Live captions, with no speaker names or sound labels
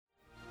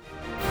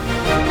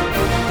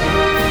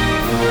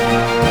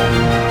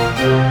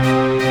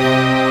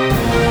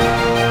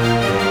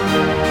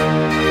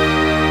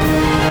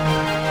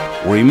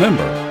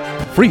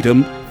Remember,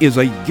 freedom is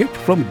a gift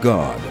from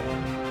God.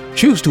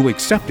 Choose to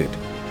accept it,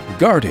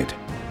 guard it,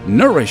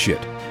 nourish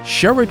it,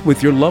 share it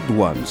with your loved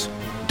ones.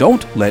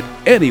 Don't let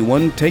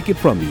anyone take it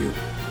from you.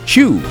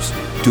 Choose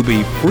to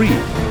be free.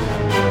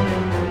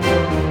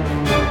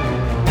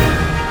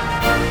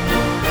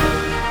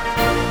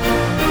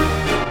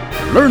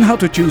 Learn how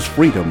to choose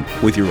freedom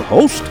with your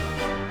host,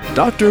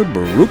 Dr.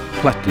 Baruch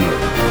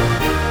Plattner.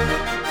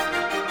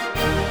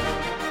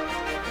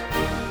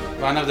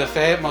 One of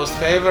the most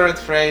favorite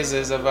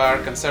phrases of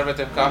our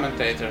conservative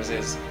commentators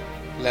is,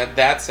 let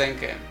that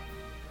sink in.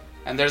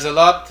 And there's a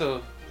lot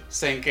to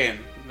sink in.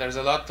 There's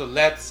a lot to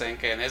let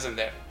sink in, isn't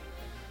there?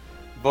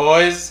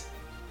 Boys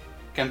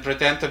can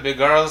pretend to be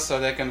girls so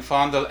they can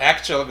fondle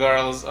actual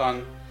girls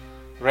on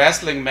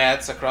wrestling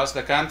mats across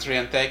the country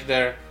and take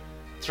their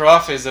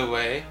trophies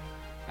away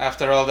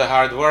after all the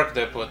hard work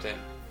they put in.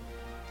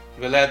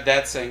 We let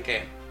that sink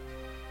in.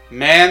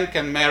 Men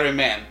can marry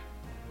men.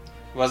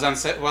 Was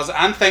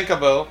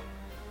unthinkable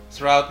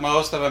throughout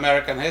most of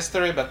American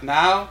history, but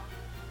now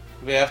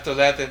we have to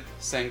let it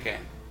sink in.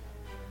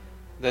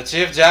 The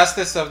Chief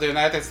Justice of the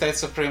United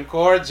States Supreme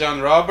Court, John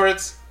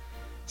Roberts,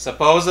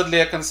 supposedly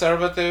a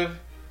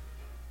conservative,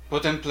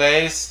 put in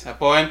place,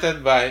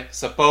 appointed by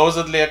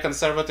supposedly a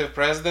conservative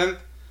president,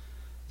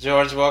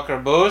 George Walker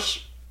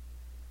Bush,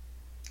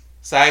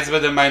 sides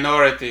with the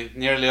minority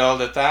nearly all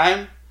the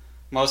time,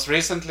 most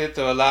recently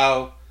to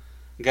allow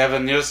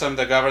Gavin Newsom,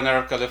 the governor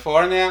of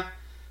California,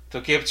 to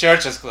keep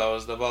churches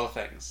closed, of all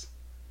things.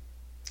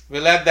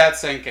 We let that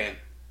sink in.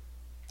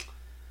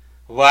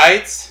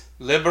 Whites,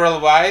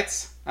 liberal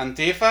whites,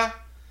 Antifa,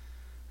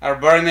 are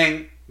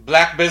burning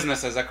black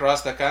businesses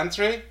across the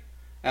country,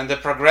 and the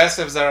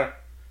progressives are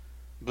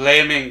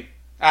blaming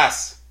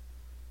us,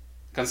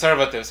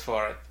 conservatives,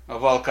 for it,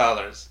 of all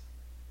colors.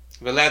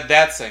 We let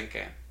that sink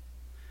in.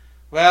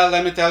 Well,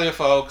 let me tell you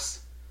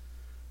folks,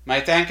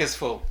 my tank is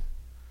full.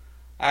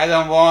 I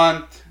don't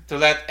want to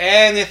let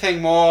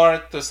anything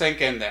more to sink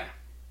in there.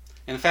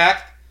 In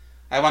fact,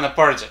 I want to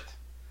purge it.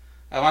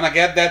 I want to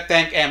get that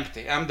tank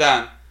empty. I'm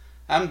done.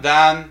 I'm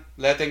done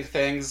letting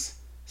things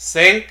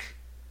sink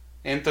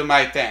into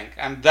my tank.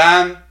 I'm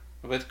done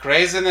with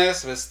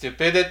craziness, with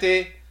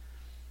stupidity,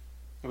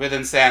 with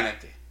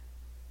insanity.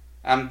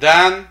 I'm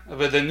done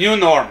with the new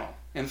normal.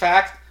 In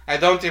fact, I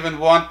don't even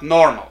want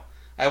normal.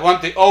 I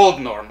want the old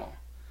normal.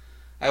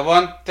 I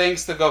want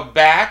things to go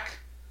back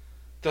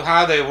to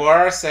how they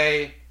were,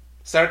 say,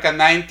 circa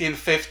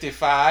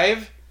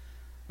 1955,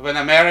 when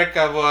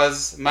America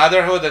was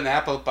motherhood and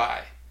apple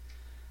pie,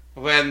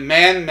 when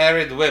men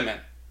married women,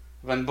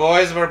 when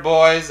boys were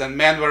boys and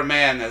men were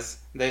men, as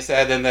they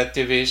said in that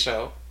TV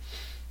show,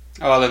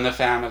 All in the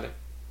Family.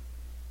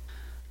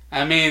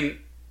 I mean,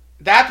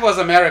 that was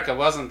America,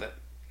 wasn't it?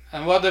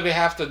 And what do we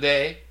have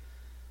today?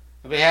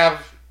 We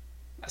have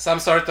some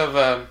sort of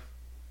a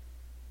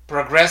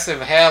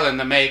progressive hell in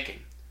the making.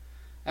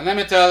 And let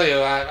me tell you,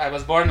 I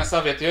was born in the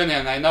Soviet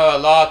Union. I know a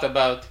lot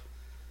about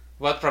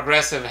what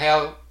progressive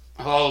hell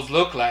holes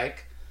look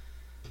like.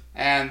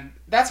 And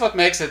that's what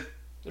makes it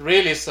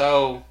really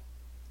so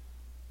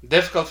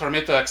difficult for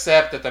me to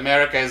accept that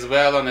America is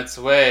well on its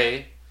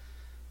way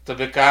to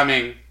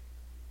becoming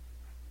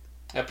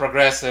a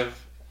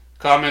progressive,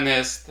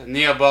 communist,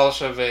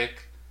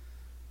 neo-Bolshevik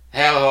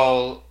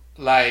hellhole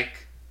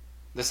like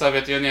the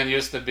Soviet Union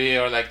used to be,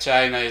 or like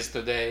China is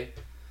today,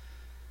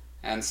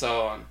 and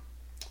so on.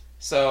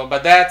 So,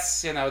 but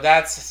that's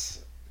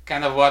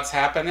kind of what's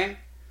happening,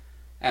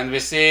 and we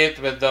see it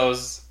with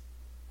those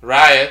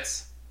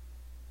riots.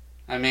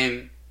 I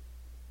mean,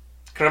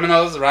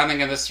 criminals running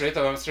in the streets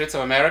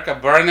of America,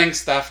 burning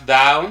stuff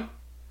down,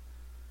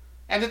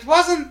 and it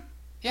wasn't,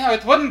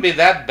 it wouldn't be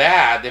that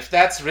bad if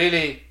that's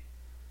really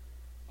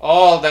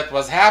all that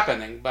was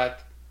happening.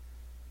 But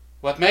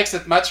what makes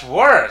it much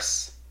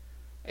worse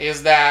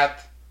is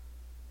that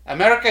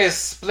America is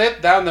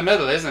split down the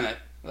middle, isn't it?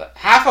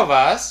 Half of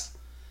us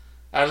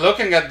are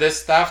looking at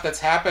this stuff that's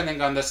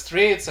happening on the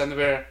streets and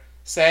we're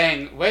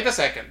saying, wait a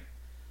second,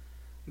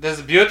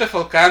 this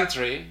beautiful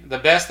country, the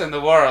best in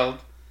the world,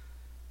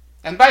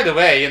 and by the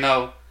way,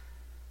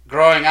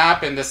 growing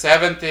up in the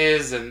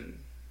 70s and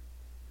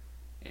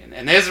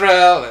in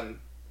Israel,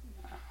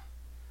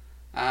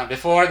 and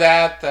before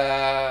that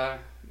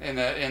in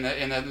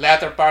the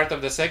latter part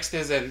of the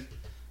 60s in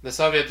the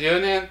Soviet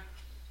Union,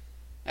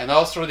 and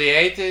all through the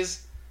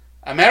 80s,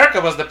 America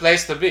was the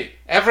place to be.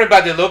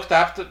 Everybody looked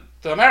up to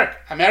America.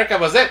 America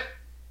was it.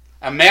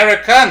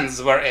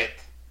 Americans were it.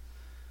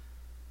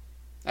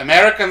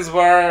 Americans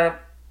were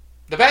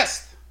the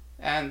best,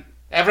 and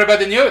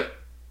everybody knew it.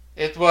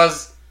 It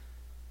was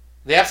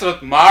the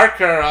absolute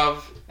marker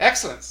of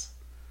excellence,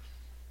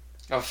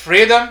 of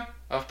freedom,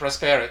 of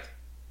prosperity.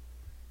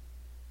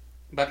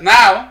 But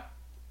now,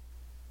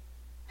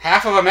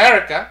 half of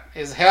America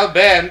is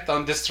hell-bent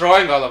on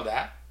destroying all of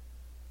that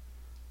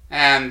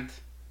and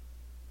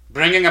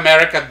bringing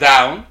America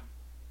down.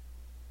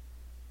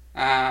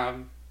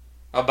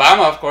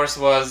 Obama, of course,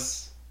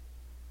 was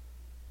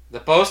the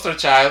poster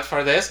child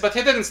for this, but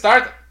he didn't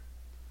start it.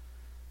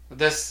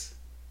 This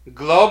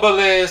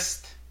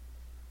globalist,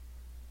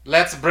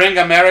 let's bring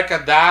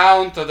America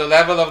down to the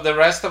level of the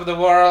rest of the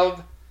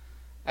world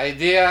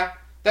idea.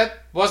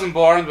 That wasn't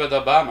born with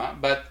Obama,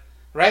 but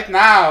right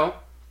now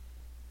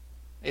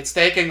it's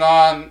taking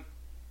on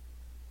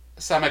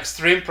some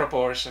extreme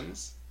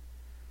proportions.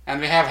 And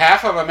we have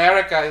half of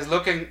America is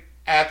looking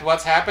at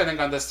what's happening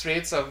on the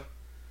streets of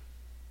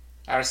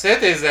our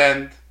cities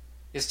and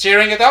is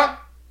cheering it on.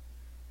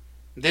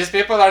 These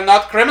people are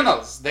not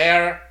criminals. They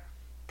are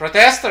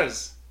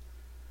protesters.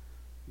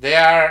 They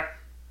are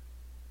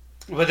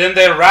within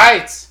their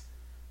rights,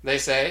 they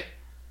say,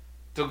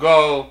 to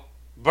go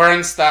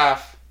burn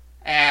stuff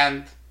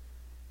and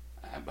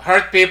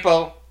hurt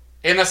people,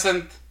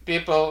 innocent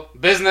people,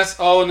 business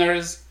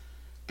owners,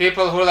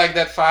 people who, like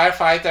that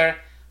firefighter,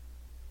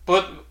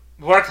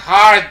 worked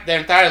hard their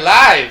entire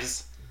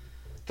lives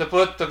to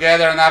put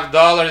together enough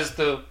dollars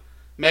to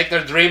make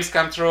their dreams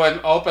come true and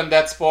open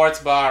that sports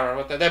bar or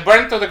whatever. They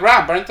burned to the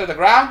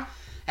ground,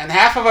 and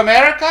half of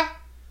America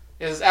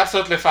is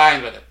absolutely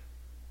fine with it.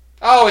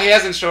 Oh, he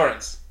has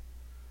insurance,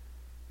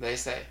 they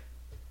say.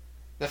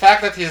 The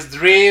fact that his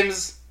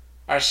dreams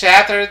are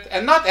shattered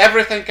and not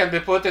everything can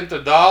be put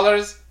into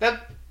dollars,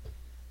 that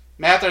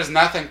matters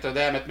nothing to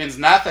them. It means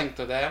nothing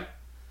to them.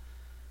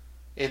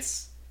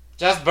 It's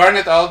just burn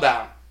it all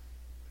down.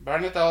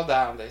 Burn it all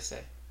down, they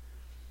say.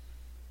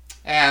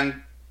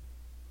 And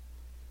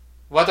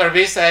what are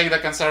we saying, the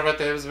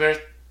conservatives? We're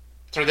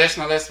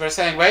traditionalists. We're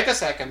saying, wait a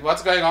second,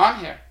 what's going on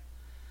here?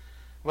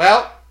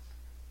 Well,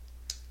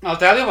 I'll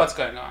tell you what's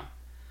going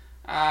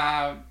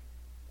on.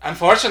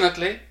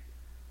 Unfortunately,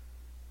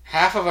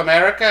 half of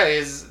America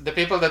is the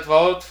people that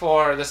vote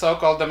for the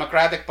so-called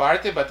Democratic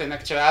Party, but in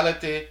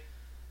actuality,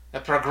 a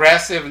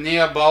progressive,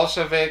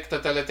 neo-Bolshevik,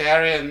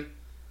 totalitarian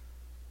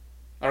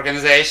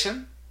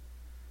organization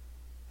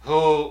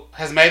who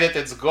has made it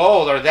its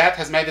goal, or that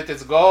has made it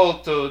its goal,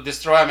 to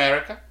destroy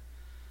America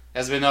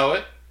as we know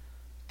it,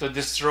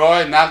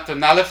 to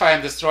nullify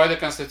and destroy the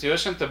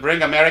Constitution, to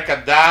bring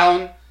America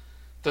down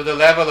to the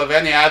level of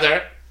any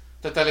other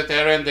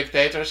totalitarian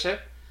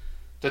dictatorship,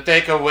 to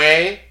take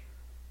away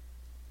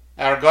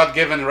our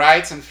God-given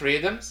rights and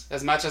freedoms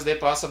as much as they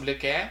possibly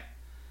can.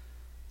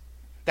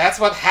 That's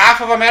what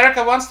half of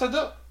America wants to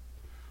do.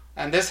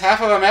 And this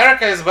half of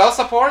America is well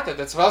supported.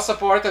 It's well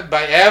supported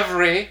by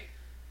every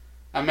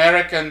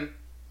American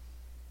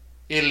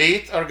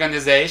elite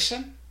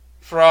organization,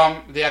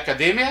 from the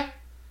academia,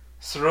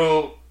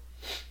 through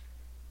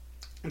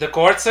the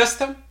court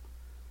system,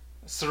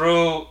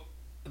 through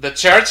the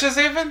churches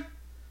even.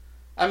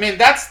 I mean,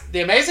 that's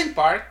the amazing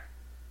part.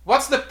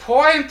 What's the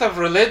point of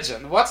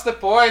religion? What's the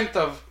point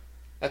of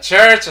a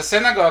church, a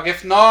synagogue,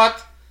 if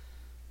not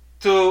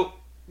to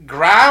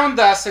ground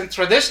us in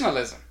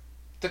traditionalism,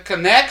 to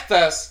connect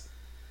us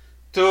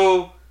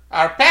to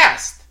our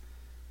past,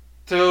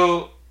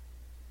 to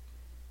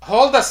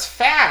hold us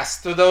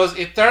fast to those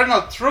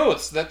eternal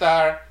truths that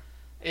are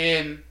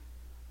in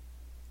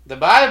the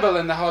Bible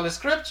and the Holy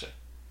Scripture?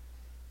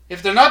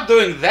 If they're not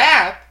doing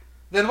that,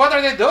 then what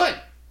are they doing?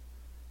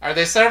 Are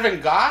they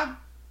serving God?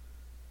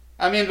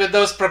 I mean, with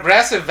those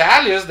progressive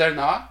values, they're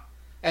not.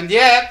 And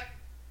yet,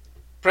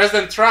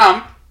 President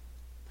Trump,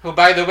 who,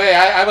 by the way,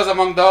 I was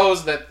among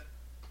those that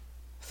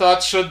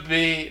thought should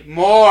be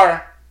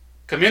more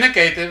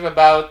communicative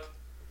about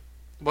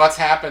what's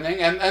happening,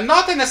 and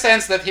not in the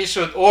sense that he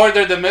should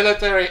order the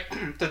military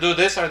to do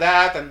this or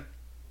that and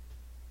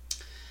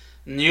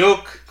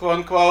nuke, quote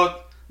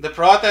unquote, the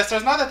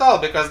protesters. Not at all,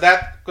 because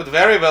that could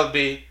very well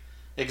be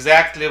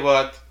exactly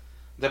what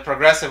the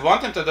progressive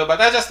want him to do.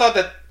 But I just thought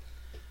that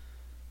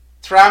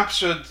Trump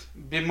should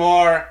be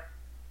more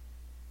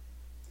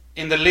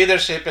in the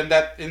leadership, in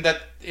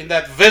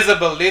that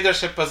visible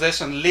leadership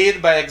position,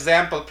 lead by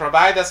example,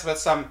 provide us with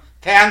some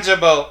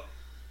tangible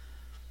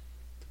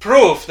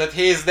proof that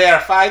he is there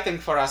fighting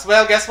for us.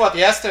 Well, guess what?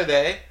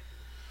 Yesterday,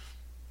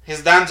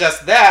 he's done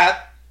just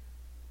that,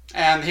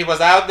 and he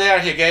was out there,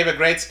 he gave a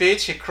great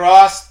speech, he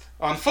crossed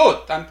on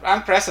foot,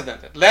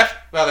 unprecedented, left,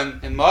 well,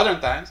 in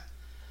modern times,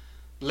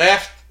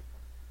 left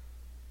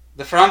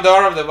the front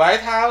door of the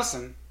White House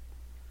and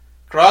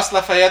crossed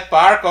Lafayette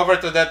Park over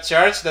to that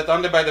church that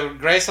only by the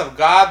grace of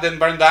God didn't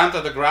burn down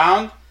to the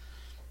ground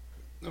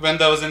when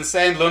those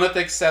insane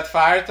lunatics set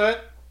fire to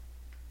it.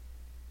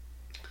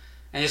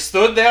 And he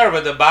stood there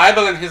with the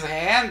Bible in his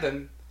hand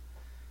and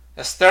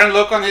a stern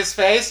look on his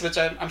face, which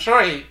I'm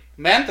sure he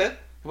meant it.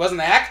 He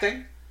wasn't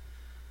acting.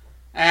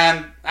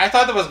 And I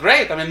thought it was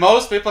great. I mean,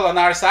 most people on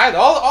our side,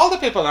 all the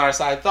people on our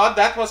side, thought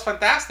that was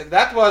fantastic.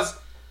 That was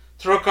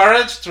true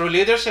courage, true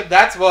leadership.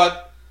 That's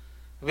what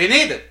we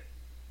needed.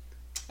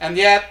 And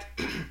yet,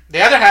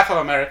 the other half of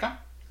America,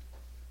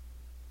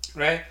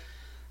 right,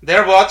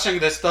 they're watching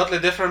this totally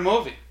different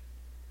movie.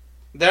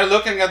 They're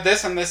looking at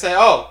this and they say,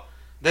 oh,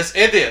 this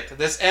idiot,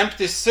 this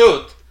empty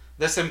suit,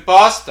 this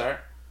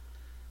imposter,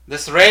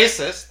 this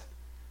racist,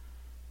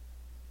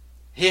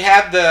 he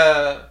had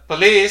the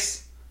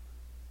police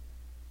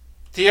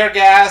tear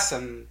gas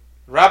and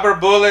rubber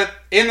bullet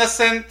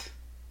innocent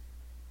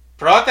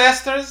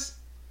protesters,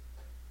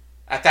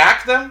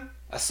 attack them,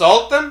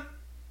 assault them.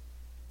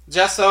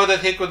 just so that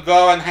he could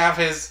go and have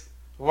his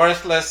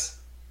worthless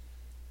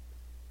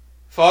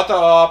photo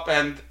op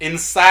and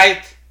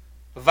incite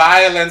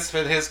violence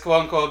with his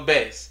quote-unquote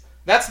base.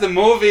 That's the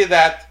movie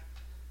that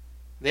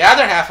the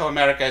other half of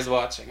America is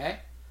watching, eh?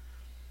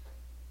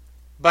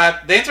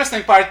 But the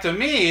interesting part to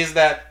me is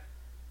that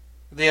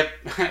the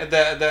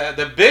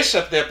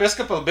bishop, the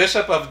Episcopal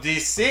Bishop of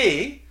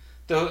D.C.,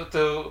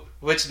 to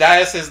which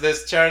diocese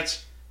this church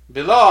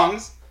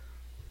belongs,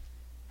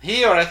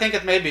 he, or I think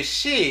it may be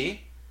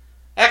she,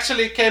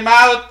 actually came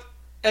out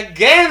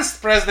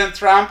against President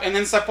Trump and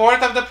in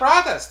support of the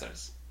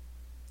protesters,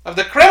 of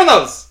the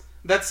criminals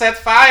that set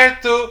fire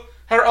to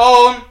her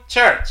own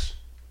church.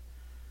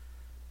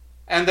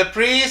 And the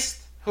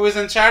priest who is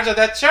in charge of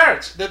that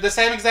church did the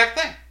same exact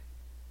thing.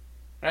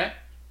 Right?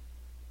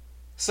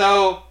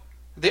 So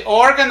the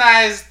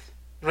organized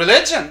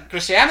religion,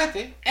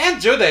 Christianity, and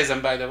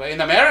Judaism, by the way,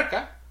 in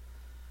America,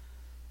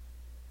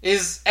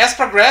 is as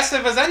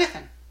progressive as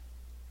anything.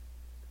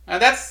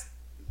 And that's,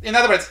 in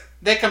other words,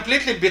 they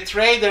completely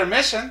betray their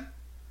mission.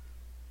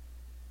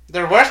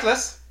 They're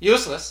worthless,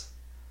 useless,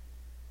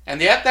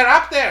 and yet they're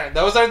up there.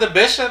 Those are the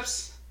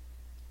bishops,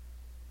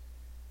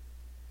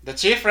 the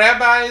chief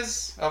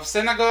rabbis of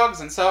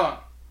synagogues, and so on,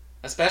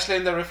 especially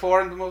in the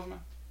Reformed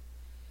movement.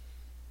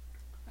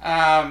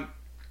 I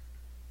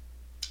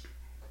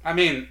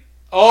mean,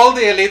 all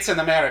the elites in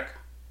America.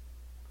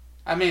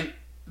 I mean,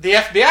 the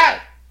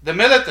FBI, the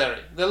military,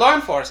 the law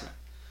enforcement.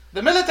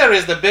 The military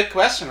is the big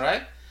question,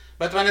 right?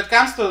 But when it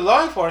comes to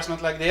law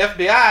enforcement, like the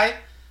FBI,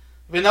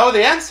 we know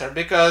the answer,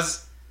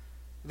 because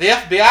the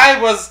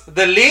FBI was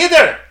the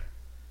leader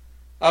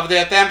of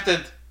the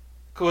attempted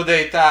coup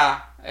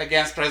d'etat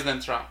against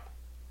President Trump.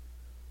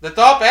 The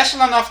top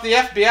echelon of the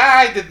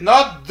FBI did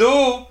not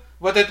do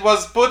what it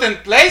was put in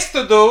place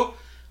to do,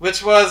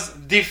 which was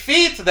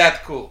defeat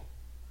that coup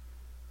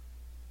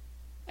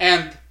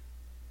and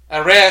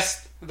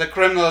arrest the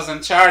criminals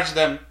and charge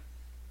them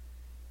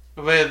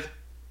with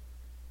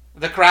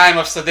the crime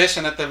of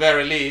sedition at the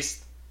very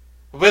least,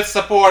 with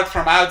support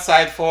from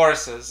outside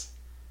forces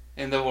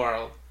in the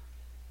world.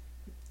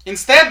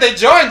 Instead, they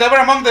were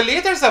among the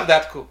leaders of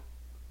that coup.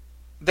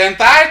 The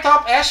entire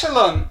top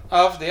echelon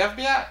of the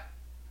FBI.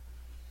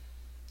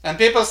 And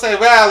people say,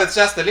 well, it's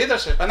just the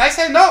leadership. And I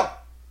say, no.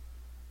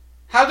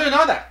 How do you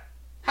know that?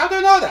 How do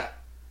you know that?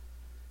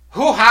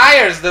 Who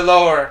hires the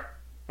lower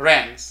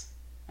ranks?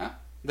 Huh?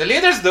 The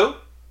leaders do.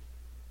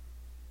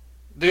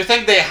 Do you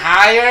think they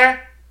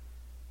hire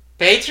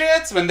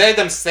patriots when they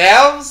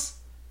themselves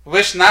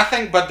wish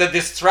nothing but the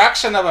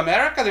destruction of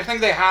America? Do you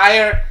think they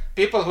hire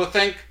people who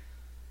think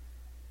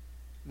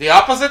the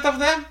opposite of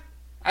them?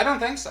 I don't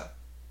think so.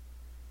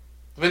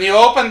 When you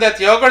open that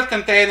yogurt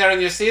container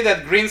and you see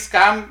that green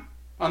scum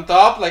on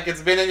top, like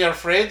it's been in your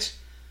fridge,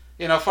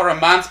 for a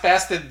month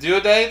past its due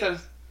date,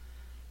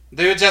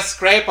 do you just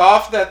scrape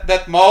off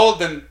that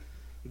mold and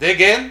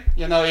dig in?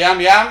 Yum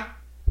yum?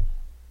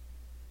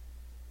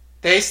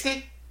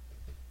 Tasty?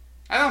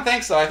 I don't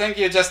think so. I think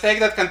you just take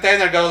that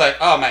container, go like,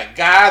 oh my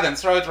God, and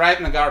throw it right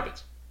in the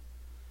garbage.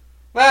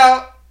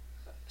 Well,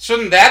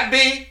 shouldn't that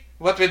be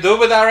what we do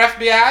with our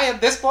FBI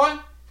at this point?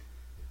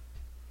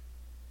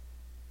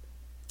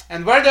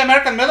 And where the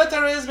American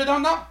military is, we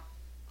don't know.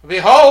 We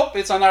hope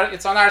it's on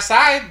our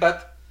side,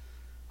 but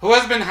who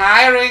has been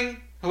hiring,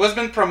 who has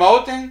been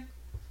promoting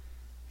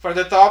for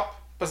the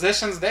top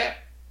positions there?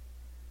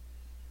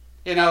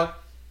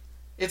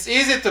 It's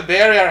easy to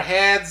bury our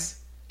heads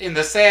in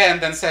the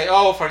sand and say,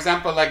 oh, for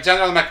example, like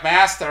General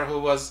McMaster, who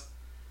was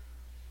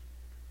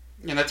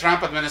in the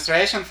Trump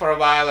administration for a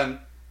while, and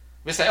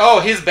we say, oh,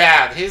 he's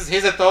bad. He's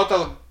a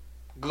total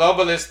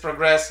globalist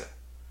progressive.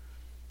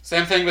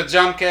 Same thing with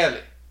John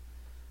Kelly.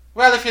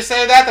 Well, if you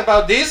say that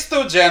about these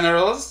two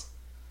generals,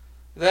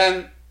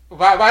 then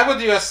why would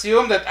you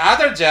assume that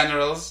other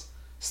generals,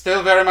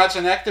 still very much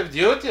in active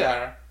duty,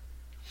 are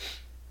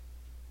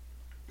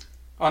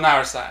on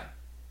our side?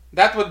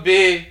 That would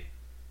be,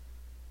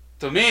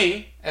 to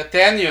me, a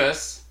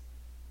tenuous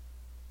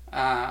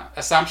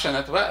assumption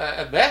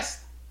at best.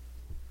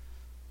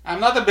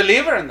 I'm not a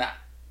believer in that.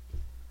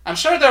 I'm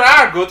sure there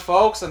are good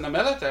folks in the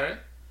military,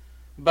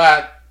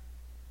 but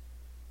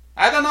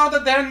I don't know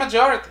that they're in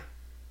majority.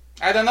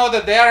 I don't know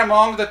that they are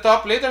among the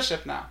top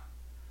leadership now.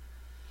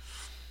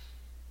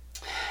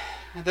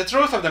 The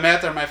truth of the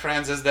matter, my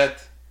friends, is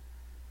that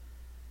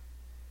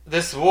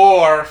this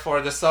war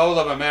for the soul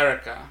of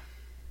America,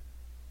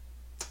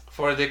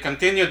 for the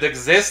continued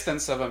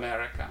existence of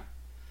America,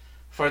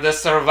 for the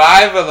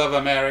survival of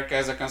America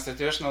as a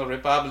constitutional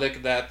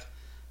republic that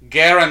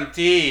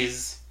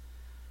guarantees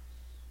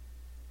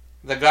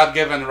the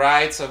God-given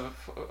rights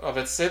of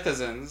its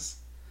citizens,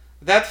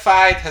 that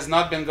fight has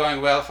not been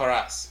going well for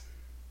us.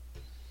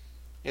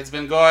 It's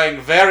been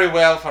going very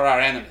well for our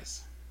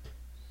enemies.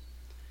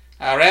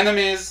 Our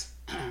enemies,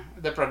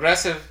 the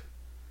progressive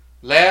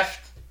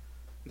left,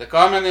 the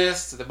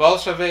communists, the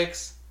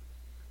Bolsheviks,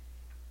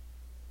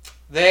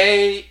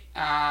 they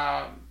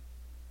are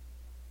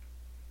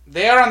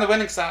on the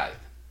winning side.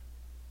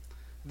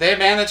 They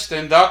managed to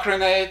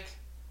indoctrinate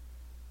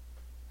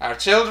our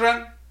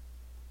children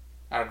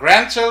our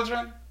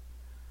grandchildren.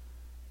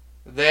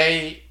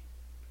 They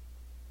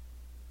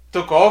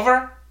took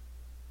over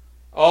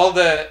all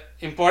the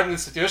important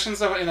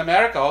institutions in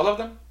America, all of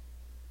them.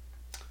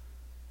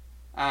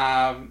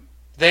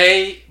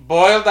 They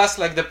boiled us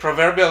like the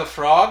proverbial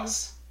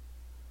frogs.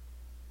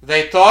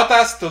 They taught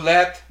us to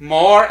let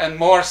more and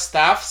more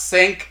stuff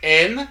sink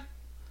in,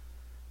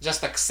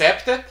 just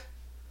accept it.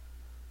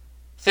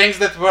 Things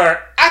that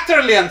were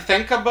utterly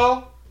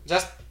unthinkable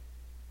just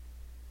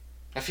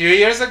a few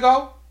years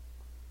ago.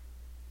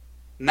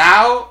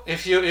 Now,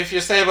 if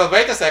you say, well,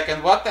 wait a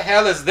second, what the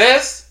hell is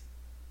this?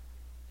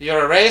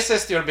 You're a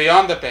racist, you're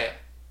beyond the pale.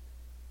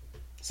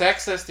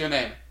 Sexist, you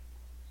name it.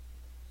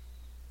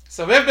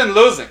 So we've been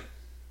losing.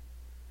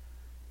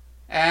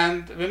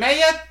 And we may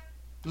yet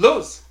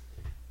lose.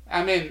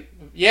 I mean,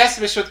 yes,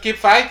 we should keep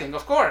fighting,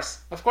 of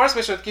course. Of course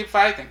we should keep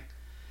fighting.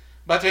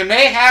 But we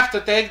may have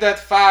to take that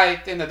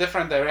fight in a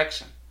different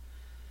direction.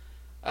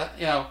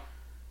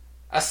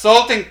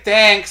 Assaulting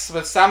tanks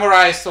with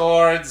samurai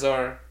swords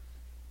or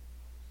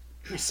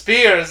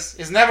spears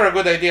is never a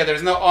good idea.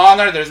 There's no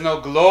honor, there's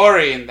no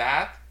glory in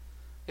that.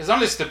 It's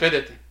only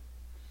stupidity.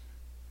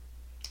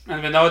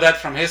 And we know that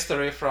from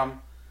history,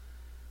 from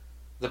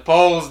the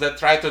Poles that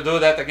tried to do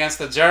that against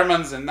the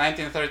Germans in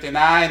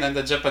 1939 and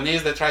the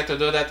Japanese that tried to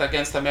do that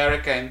against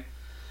America in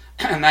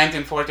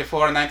 1944,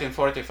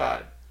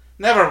 1945.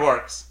 Never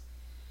works.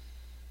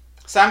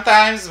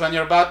 Sometimes when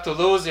you're about to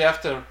lose, you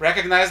have to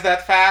recognize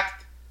that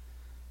fact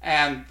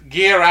and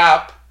gear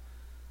up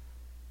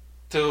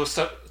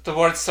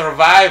towards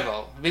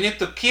survival. We need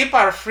to keep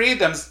our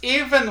freedoms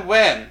even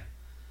when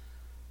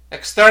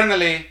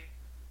externally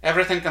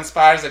everything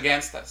conspires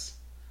against us.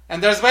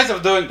 And there's ways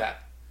of doing that.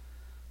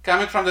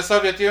 Coming from the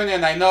Soviet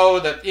Union, I know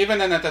that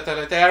even in a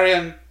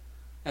totalitarian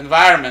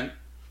environment,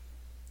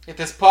 it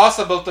is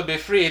possible to be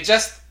free. It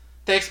just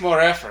takes more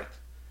effort.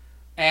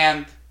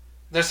 And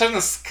there's a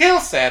certain skill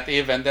set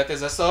even that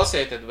is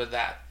associated with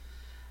that.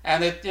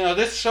 And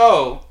this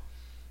show,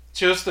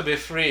 Choose to Be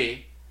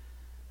Free,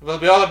 will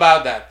be all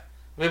about that.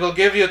 We will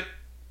give you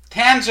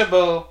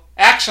tangible,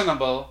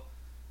 actionable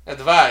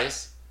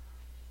advice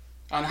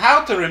on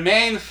how to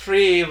remain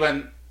free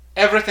when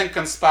everything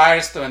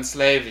conspires to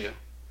enslave you.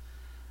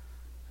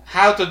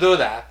 How to do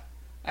that.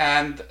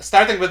 And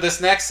starting with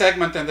this next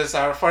segment in this,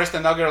 our first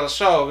inaugural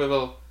show, we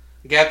will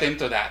get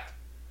into that.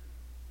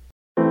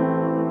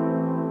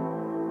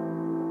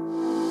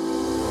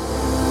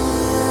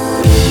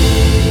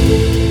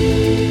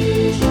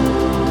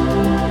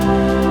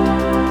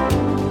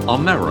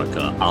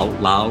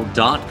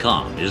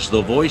 AmericaOutloud.com is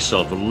the voice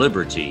of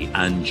liberty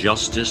and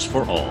justice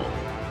for all.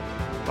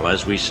 Well,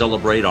 as we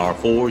celebrate our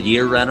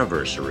 4-year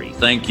anniversary,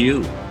 thank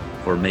you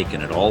for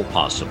making it all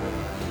possible.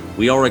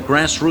 We are a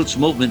grassroots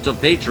movement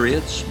of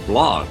patriots,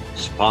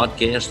 blogs,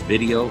 podcast,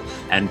 video,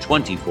 and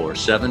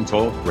 24/7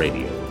 talk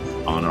radio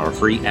on our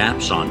free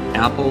apps on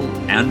Apple,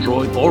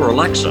 Android, or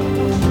Alexa.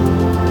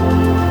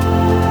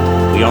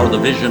 We are the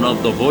vision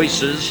of the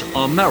Voices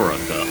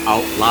America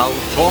Out Loud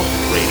Talk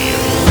Radio.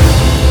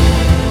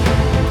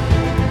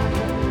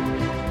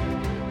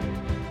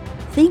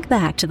 Think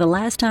back to the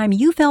last time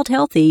you felt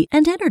healthy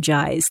and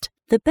energized.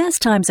 The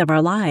best times of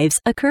our lives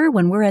occur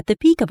when we're at the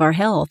peak of our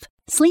health,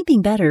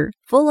 sleeping better,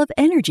 full of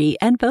energy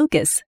and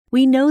focus.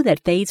 We know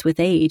that fades with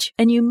age,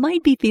 and you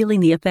might be feeling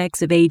the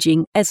effects of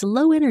aging as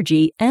low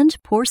energy and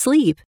poor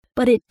sleep.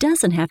 But it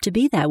doesn't have to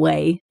be that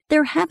way.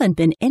 There haven't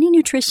been any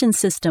nutrition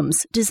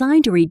systems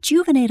designed to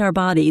rejuvenate our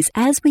bodies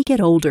as we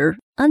get older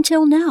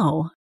until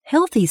now.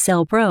 Healthy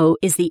Cell Pro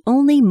is the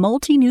only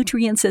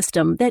multi-nutrient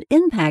system that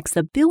impacts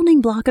the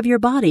building block of your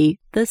body,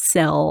 the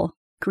cell.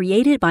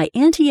 Created by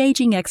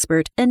anti-aging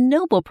expert and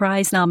Nobel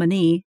Prize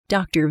nominee,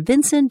 Dr.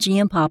 Vincent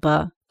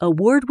Giampapa,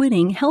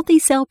 award-winning Healthy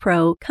Cell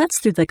Pro cuts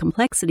through the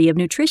complexity of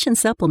nutrition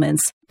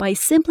supplements by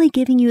simply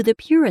giving you the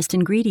purest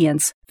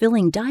ingredients,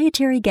 filling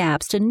dietary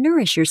gaps to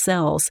nourish your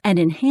cells and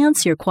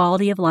enhance your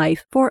quality of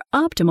life for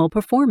optimal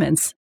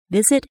performance.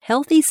 Visit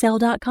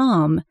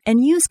healthycell.com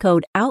and use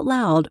code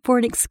OUTLOUD for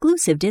an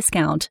exclusive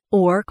discount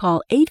or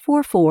call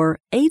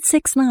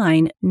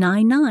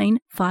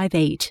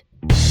 844-869-9958.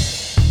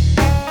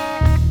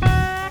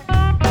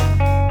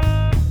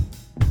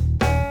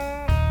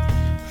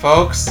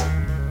 Folks,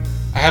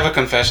 I have a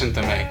confession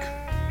to make.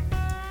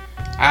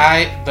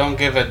 I don't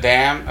give a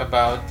damn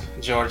about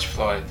George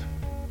Floyd.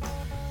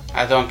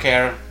 I don't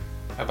care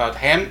about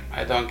him.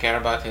 I don't care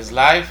about his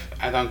life.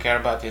 I don't care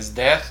about his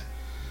death.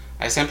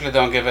 I simply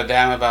don't give a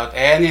damn about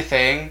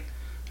anything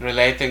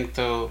relating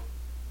to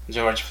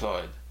George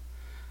Floyd.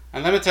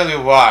 And let me tell you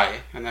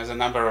why, and there's a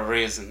number of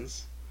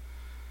reasons.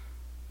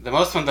 The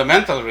most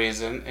fundamental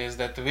reason is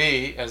that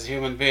we, as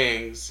human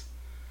beings,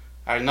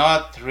 are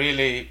not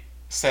really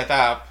set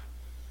up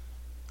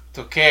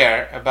to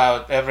care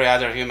about every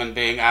other human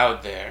being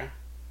out there.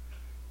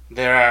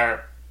 There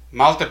are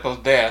multiple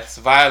deaths,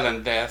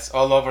 violent deaths,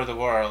 all over the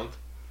world,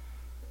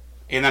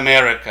 in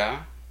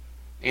America,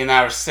 in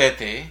our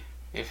city,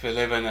 if we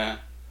live in a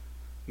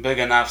big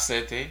enough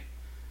city,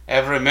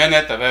 every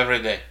minute of every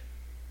day.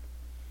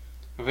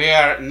 We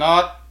are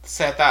not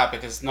set up,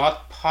 it is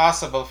not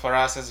possible for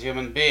us as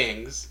human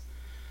beings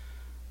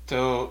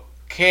to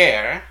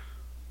care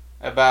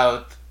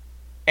about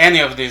any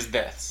of these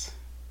deaths,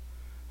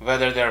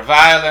 whether they're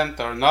violent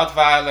or not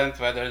violent,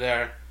 whether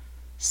they're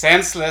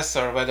senseless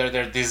or whether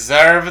they're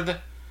deserved,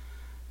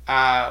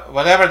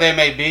 whatever they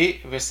may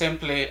be. We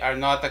simply are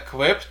not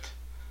equipped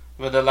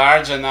with a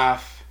large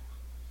enough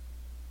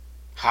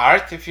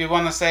heart, if you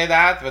want to say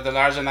that, with a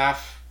large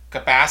enough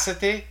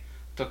capacity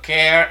to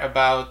care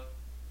about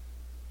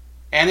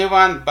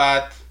anyone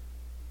but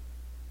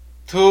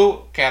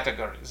two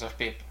categories of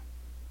people.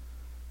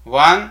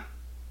 One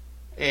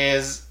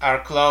is our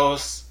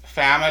close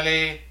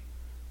family,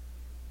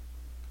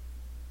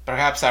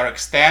 perhaps our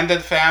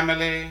extended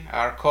family,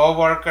 our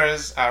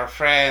co-workers, our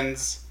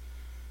friends,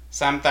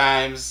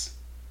 sometimes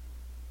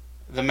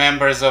the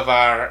members of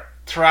our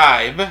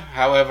tribe,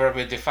 however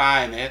we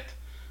define it.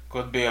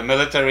 Could be a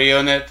military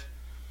unit,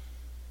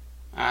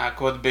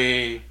 could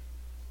be,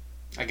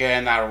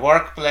 again, our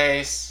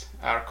workplace,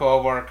 our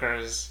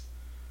co-workers,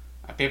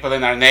 people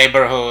in our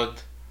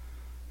neighborhood,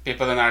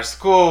 people in our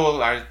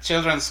school, our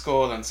children's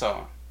school, and so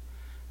on.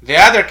 The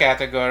other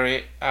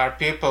category are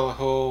people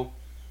who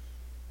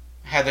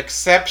had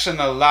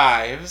exceptional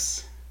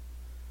lives,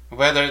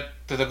 whether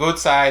to the good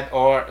side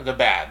or the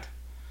bad.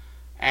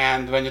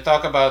 And when you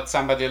talk about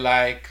somebody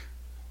like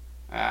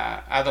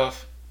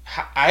Adolf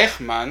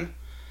Eichmann,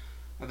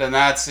 the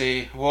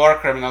Nazi war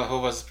criminal who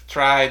was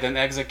tried and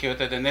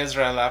executed in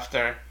Israel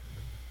after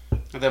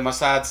the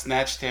Mossad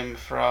snatched him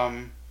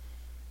from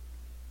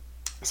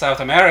South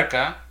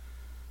America,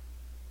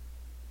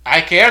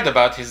 I cared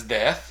about his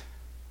death.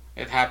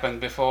 It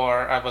happened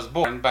before I was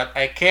born, but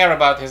I care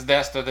about his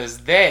death to this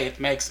day. It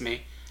makes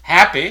me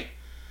happy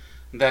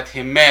that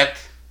he met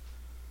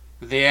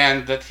the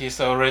end that he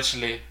so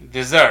richly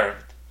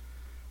deserved.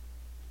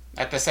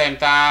 At the same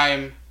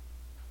time,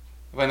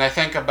 when I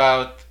think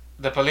about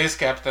the police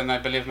captain, I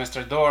believe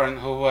Mr. Dorn,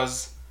 who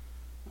was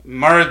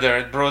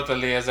murdered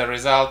brutally as a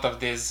result of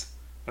these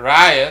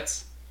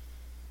riots,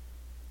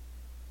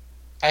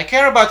 I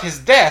care about his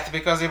death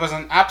because he was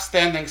an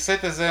upstanding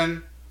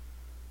citizen,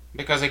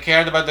 because he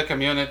cared about the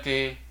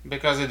community,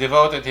 because he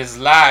devoted his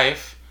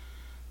life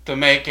to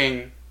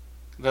making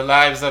the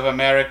lives of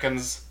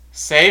Americans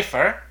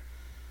safer,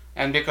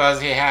 and because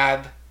he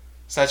had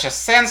such a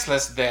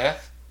senseless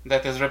death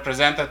that is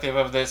representative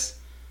of this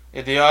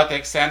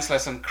idiotic,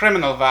 senseless, and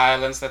criminal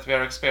violence that we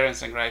are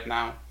experiencing right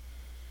now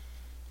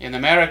in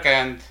America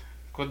and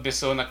could be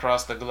soon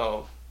across the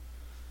globe.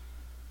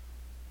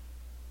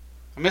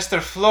 Mr.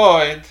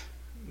 Floyd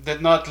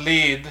did not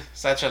lead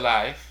such a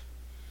life.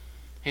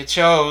 He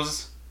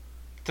chose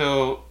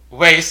to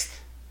waste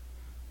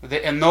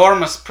the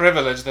enormous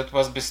privilege that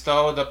was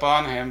bestowed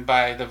upon him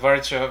by the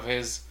virtue of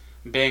his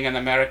being an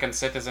American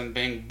citizen,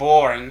 being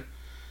born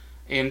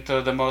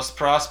into the most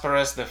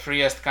prosperous, the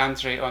freest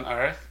country on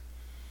earth,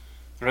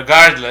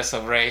 regardless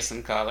of race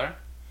and color.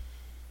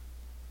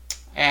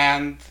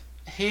 And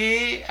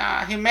he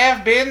may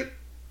have been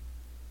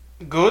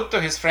good to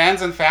his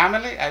friends and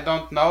family. I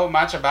don't know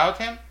much about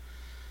him,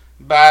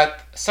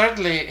 but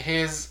certainly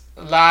his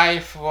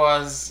life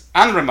was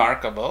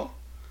unremarkable,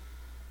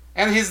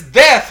 and his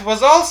death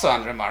was also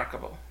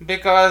unremarkable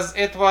because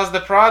it was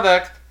the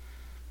product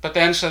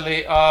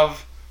potentially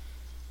of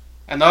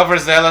an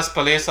overzealous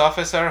police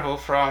officer who,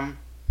 from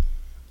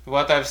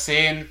what I've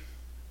seen,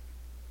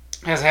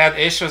 has had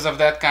issues of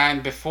that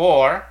kind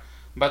before,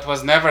 but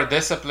was never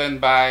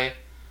disciplined by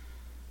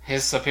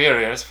his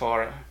superiors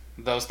for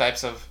those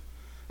types of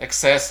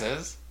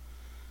excesses.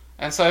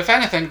 And so if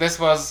anything, this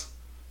was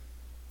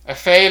a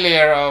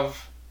failure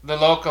of the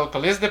local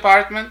police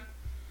department.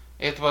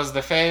 It was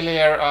the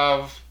failure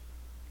of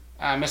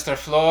Mr.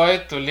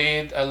 Floyd to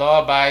lead a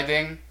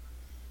law-abiding,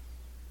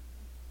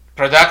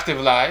 productive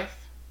life.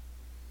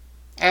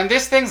 And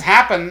these things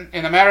happen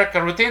in America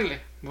routinely,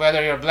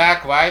 whether you're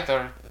black, white,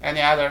 or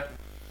any other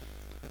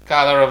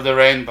color of the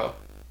rainbow.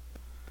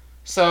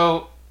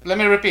 So let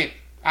me repeat.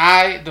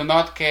 I do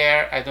not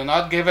care, I do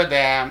not give a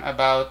damn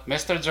about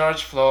Mr.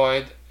 George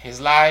Floyd,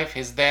 his life,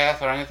 his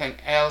death, or anything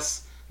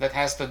else that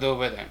has to do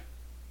with him.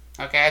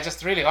 Okay, I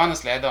just really,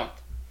 honestly, I don't.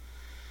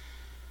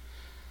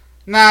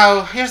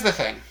 Now, here's the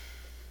thing.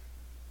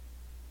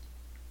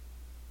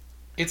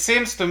 It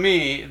seems to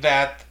me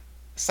that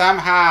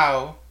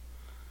somehow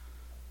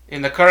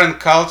in the current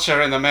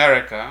culture in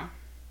America,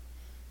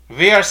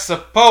 we are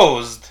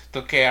supposed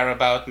to care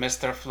about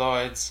Mr.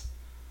 Floyd's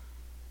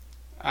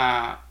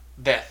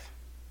death.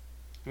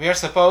 We are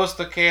supposed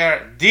to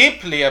care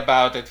deeply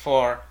about it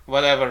for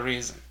whatever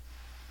reason.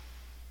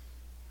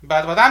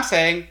 But what I'm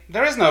saying,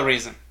 there is no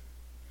reason.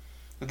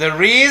 The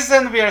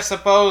reason we are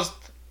supposed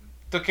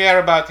to care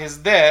about his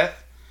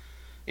death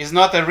is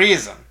not a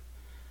reason.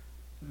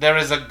 There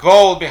is a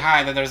goal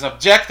behind it, there is an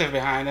objective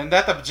behind it, and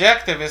that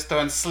objective is to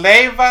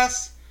enslave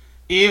us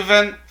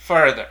even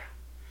further.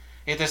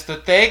 It is to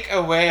take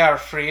away our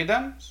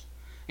freedoms,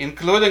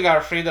 including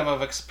our freedom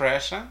of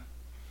expression.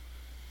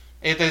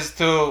 It is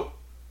to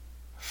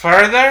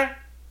further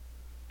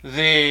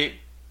the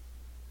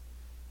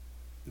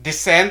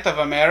descent of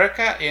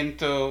America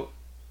into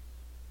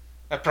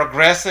a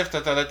progressive,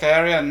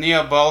 totalitarian,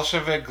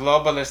 neo-Bolshevik,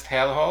 globalist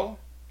hellhole.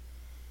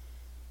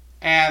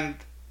 And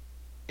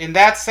in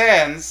that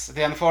sense,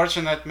 the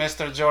unfortunate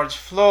Mr. George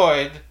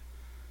Floyd,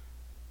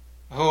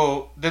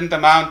 who didn't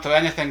amount to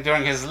anything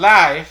during his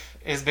life,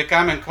 is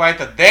becoming quite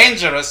a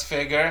dangerous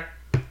figure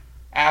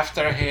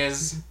after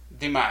his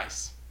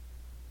demise.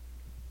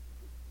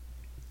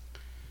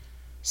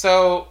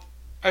 So,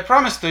 I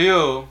promised to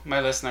you, my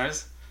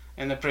listeners,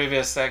 in the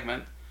previous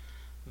segment,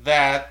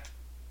 that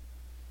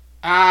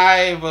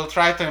I will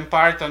try to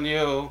impart on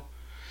you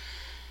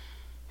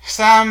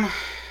some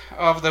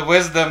of the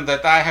wisdom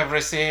that I have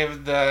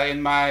received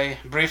in my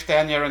brief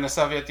tenure in the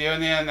Soviet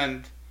Union,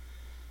 and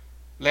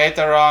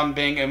later on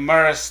being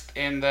immersed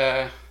in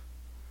the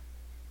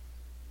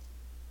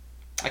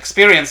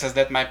experiences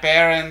that my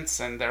parents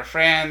and their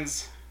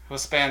friends, who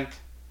spent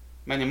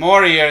many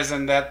more years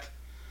in that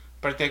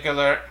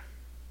particular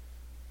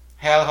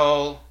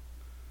hellhole,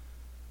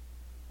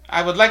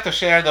 I would like to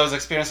share those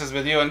experiences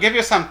with you and give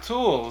you some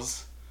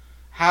tools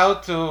how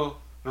to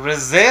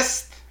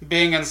resist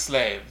being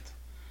enslaved,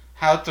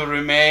 how to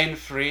remain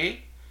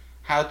free,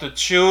 how to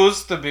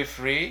choose to be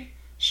free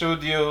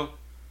should you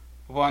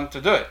want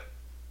to do it.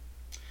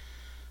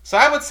 So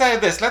I would say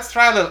this, let's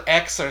try a little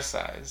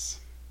exercise.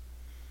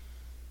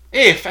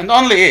 If, and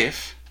only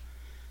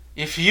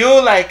if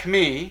you, like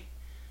me,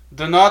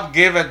 do not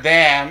give a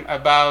damn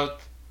about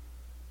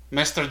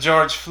Mr.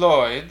 George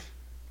Floyd,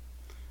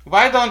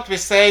 why don't we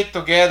say it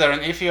together?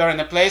 And if you are in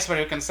a place where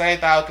you can say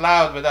it out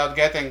loud without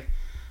getting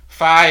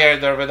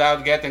fired or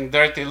without getting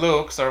dirty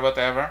looks or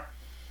whatever,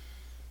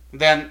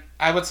 then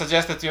I would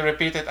suggest that you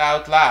repeat it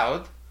out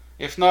loud.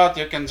 If not,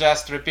 you can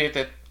just repeat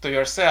it to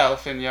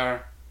yourself in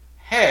your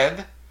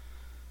head.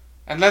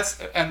 And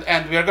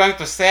we are going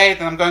to say it,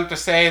 and I'm going to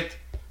say it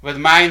with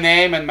my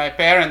name and my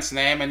parents'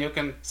 name, and you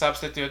can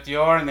substitute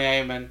your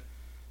name and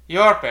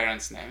your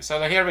parents' name.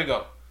 So here we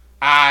go.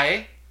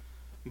 I,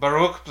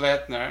 Baruch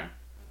Pletner,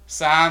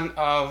 son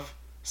of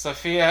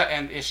Sophia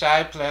and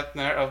Ishai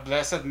Pletner of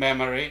blessed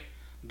memory,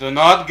 do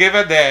not give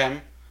a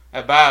damn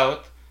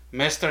about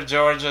Mr.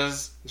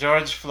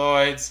 George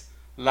Floyd's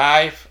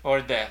life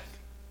or death.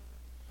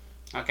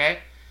 Okay?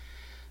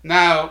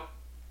 Now,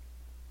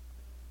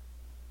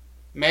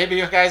 maybe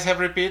you guys have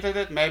repeated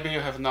it, maybe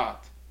you have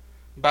not.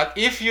 But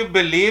if you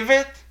believe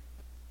it,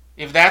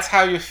 if that's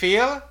how you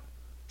feel,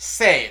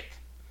 say it.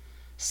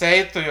 Say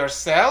it to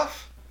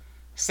yourself.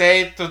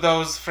 Say it to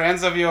those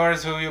friends of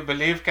yours who you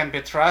believe can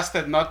be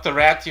trusted not to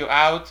rat you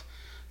out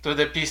to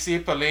the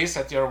PC police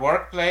at your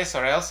workplace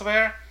or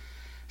elsewhere.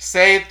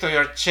 Say it to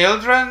your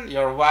children,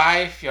 your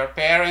wife, your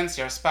parents,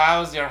 your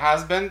spouse, your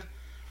husband,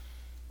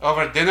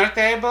 over dinner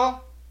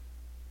table.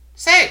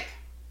 Say it.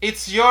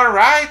 It's your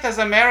right as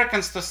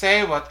Americans to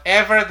say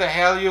whatever the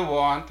hell you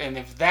want, and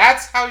if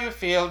that's how you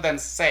feel, then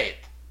say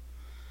it.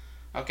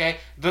 Okay?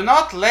 Do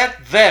not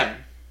let them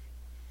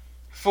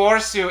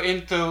force you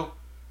into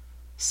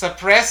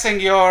suppressing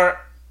your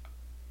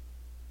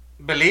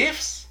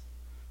beliefs,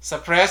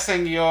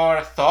 suppressing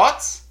your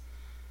thoughts,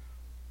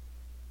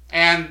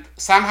 and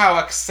somehow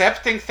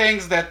accepting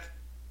things that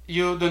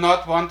you do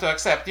not want to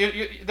accept.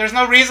 There's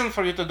no reason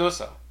for you to do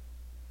so.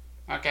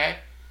 Okay?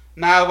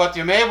 Now, what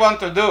you may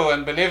want to do,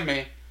 and believe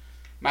me,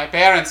 my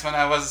parents, and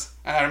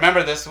I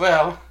remember this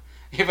well,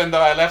 even though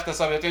I left the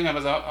Soviet Union, I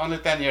was only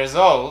 10 years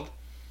old,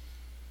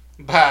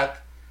 but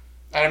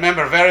I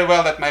remember very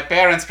well that my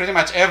parents, pretty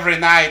much every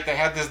night, they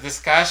had these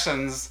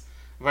discussions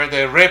where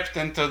they ripped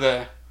into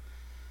the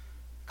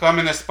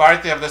Communist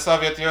Party of the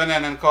Soviet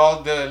Union and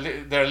called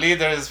their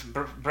leaders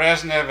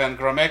Brezhnev and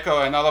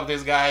Gromyko and all of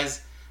these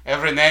guys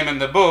every name in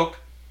the book.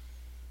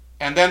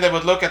 And then they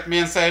would look at me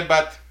and say,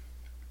 but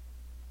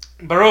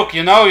Baruch,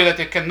 you know that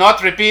you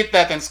cannot repeat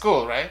that in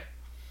school, right?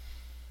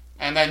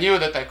 And I knew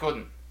that I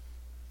couldn't,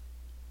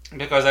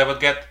 because I would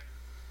get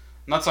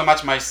not so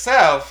much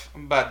myself,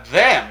 but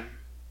them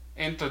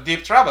into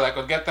deep trouble. I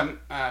could get them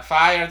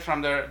fired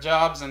from their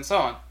jobs and so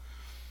on.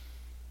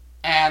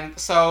 And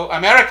so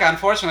America,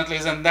 unfortunately,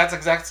 is in that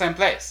exact same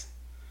place.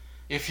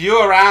 If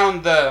you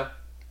around the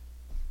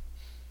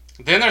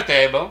dinner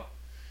table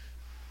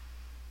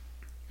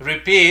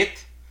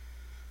repeat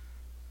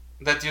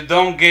that you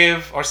don't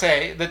give, or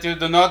say that you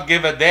do not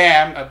give a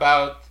damn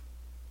about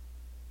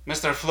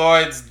Mr.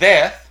 Floyd's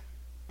death,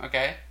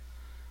 okay,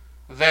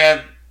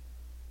 then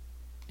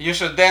you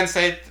should then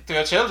say to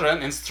your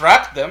children,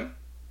 instruct them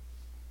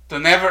to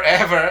never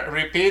ever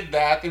repeat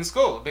that in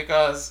school,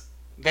 because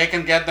they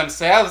can get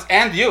themselves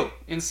and you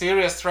in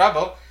serious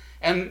trouble.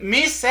 And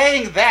me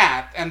saying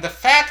that, and the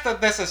fact that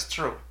this is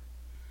true,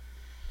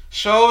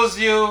 shows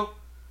you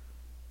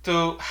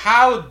to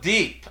how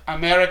deep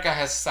America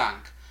has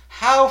sunk,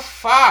 how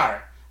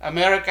far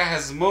America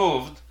has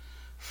moved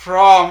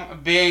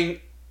from being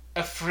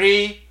a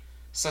free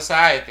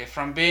society,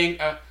 from being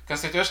a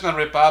constitutional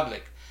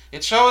republic.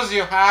 It shows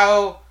you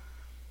how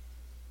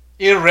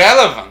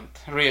irrelevant,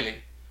 really,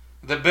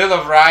 the Bill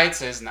of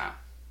Rights is now.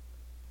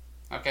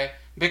 Okay?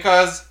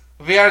 Because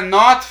we are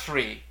not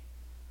free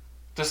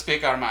to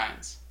speak our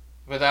minds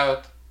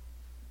without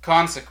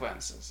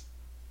consequences.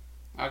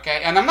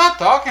 Okay, and I'm not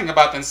talking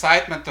about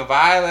incitement to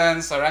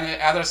violence or any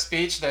other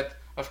speech that,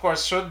 of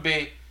course, should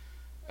be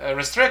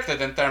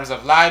restricted in terms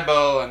of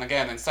libel and,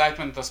 again,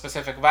 incitement to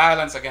specific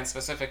violence against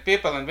specific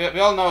people. And we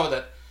all know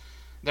that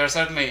there are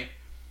certainly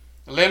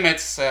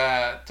limits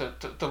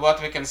to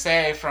what we can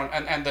say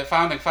and the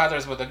founding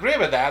fathers would agree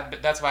with that,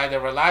 but that's why there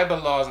were libel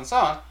laws and so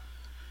on.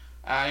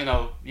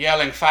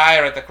 Yelling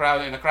fire at the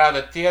crowd in a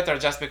crowded theater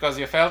just because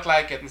you felt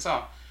like it and so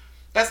on.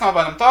 That's not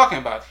what I'm talking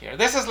about here.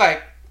 This is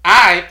like,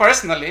 I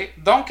personally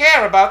don't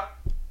care about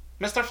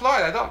Mr.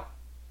 Floyd. I don't.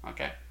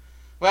 Okay.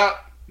 Well,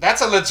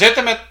 that's a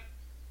legitimate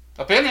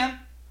opinion.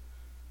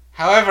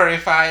 However,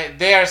 if I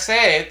dare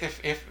say it,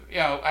 if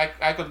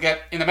I could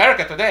get in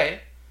America today,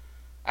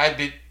 I'd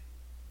be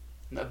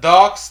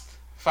doxxed,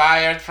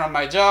 fired from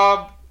my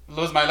job,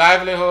 lose my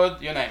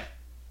livelihood, you name it.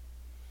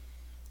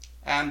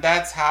 And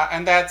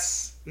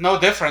that's no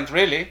different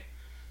really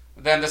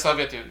than the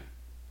Soviet Union.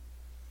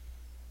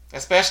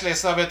 Especially the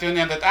Soviet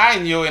Union that I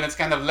knew in its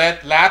kind of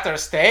later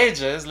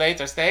stages,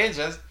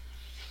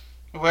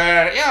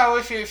 where,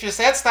 if you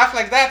said stuff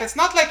like that, it's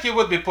not like you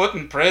would be put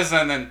in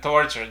prison and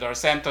tortured or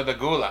sent to the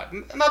gulag.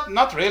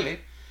 Not really.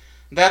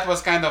 That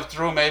was kind of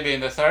true maybe in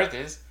the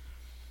 30s.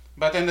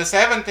 But in the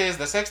 70s,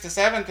 the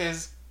 60s,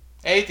 70s,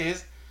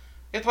 80s,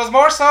 it was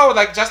more so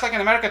like just like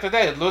in America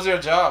today. You'd lose your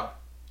job.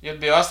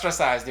 You'd be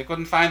ostracized. You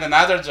couldn't find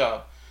another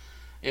job.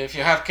 If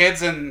you have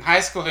kids in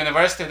high school,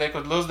 university, they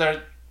could lose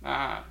their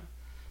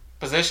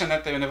position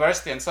at the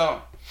university and so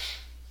on.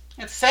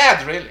 It's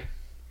sad, really.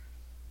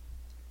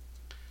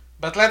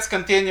 But let's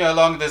continue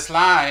along this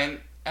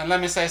line, and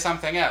let me say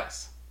something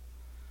else.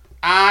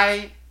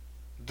 I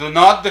do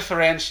not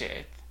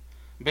differentiate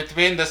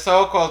between the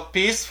so-called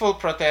peaceful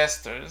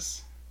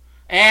protesters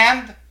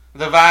and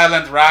the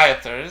violent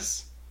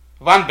rioters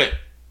one bit.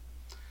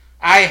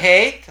 I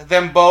hate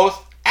them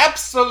both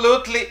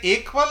absolutely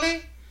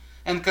equally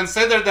and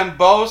consider them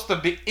both to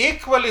be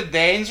equally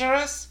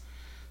dangerous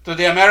to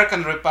the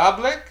American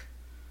Republic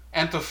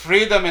and to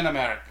freedom in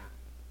America.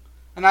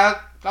 And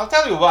I'll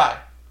tell you why.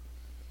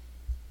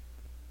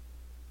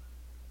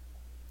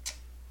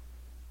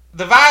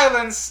 The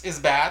violence is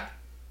bad,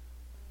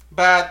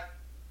 but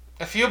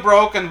a few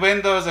broken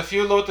windows, a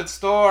few looted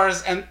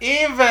stores, and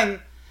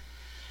even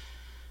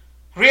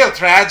real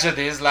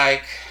tragedies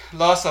like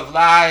loss of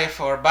life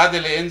or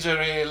bodily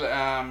injury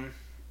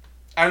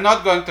are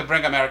not going to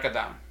bring America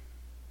down.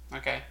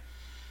 Okay?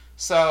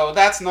 So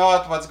that's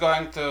not what's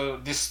going to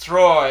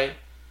destroy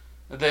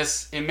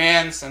this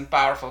immense and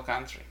powerful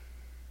country.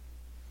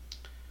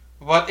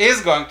 What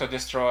is going to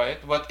destroy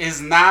it, what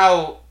is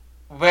now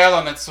well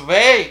on its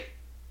way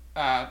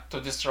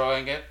to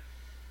destroying it,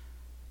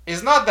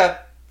 is not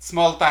that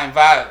small-time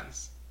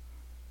violence.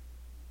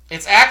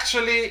 It's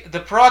actually the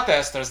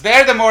protesters.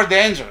 They're the more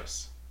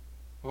dangerous.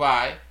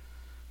 Why?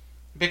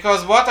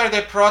 Because what are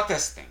they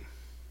protesting?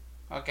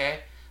 Okay?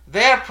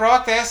 They're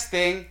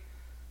protesting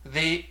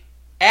the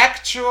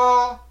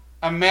actual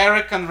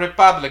American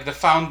Republic, the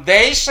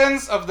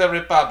foundations of the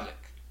Republic.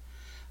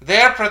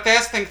 They're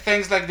protesting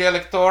things like the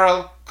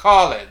Electoral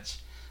College.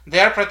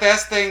 They're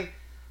protesting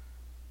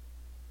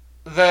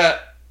the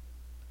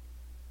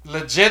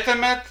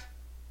legitimate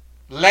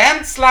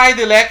landslide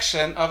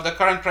election of the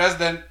current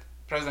president,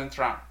 President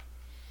Trump.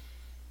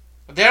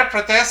 They're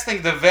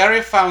protesting the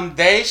very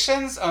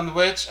foundations on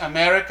which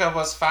America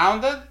was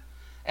founded,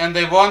 and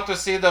they want to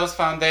see those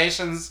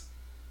foundations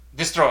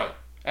destroyed,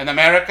 and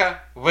America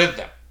with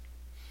them,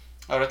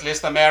 or at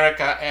least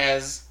America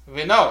as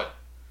we know it.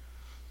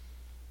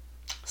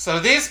 So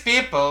these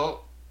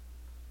people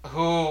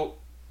who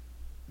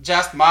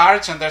just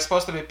march and they're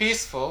supposed to be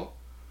peaceful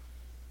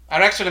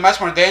are actually much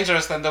more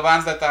dangerous than the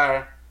ones that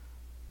are,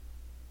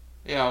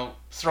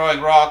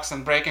 throwing rocks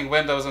and breaking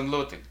windows and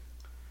looting.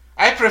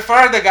 I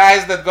prefer the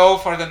guys that go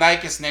for the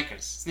Nike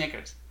sneakers.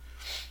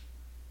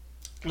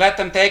 Let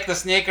them take the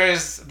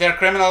sneakers. They're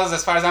criminals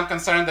as far as I'm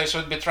concerned. They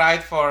should be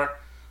tried for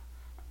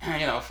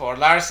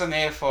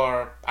larceny,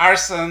 for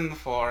arson,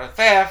 for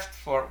theft,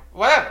 for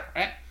whatever,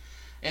 right?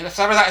 And as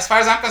far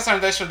as I'm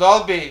concerned, they should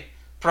all be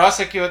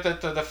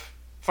prosecuted to the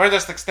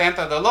furthest extent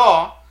of the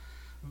law,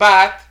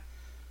 but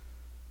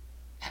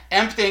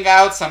emptying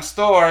out some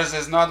stores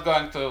is not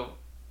going to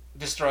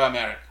destroy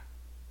America.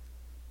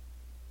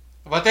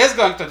 What is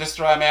going to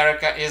destroy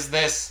America is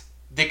this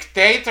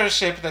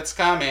dictatorship that's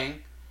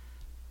coming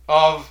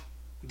of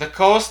the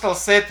coastal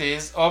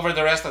cities over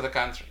the rest of the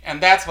country.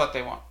 And that's what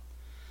they want.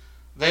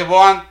 They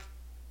want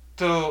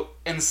to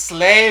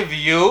enslave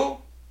you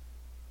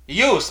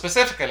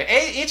specifically,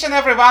 each and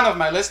every one of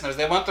my listeners.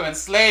 They want to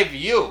enslave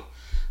you.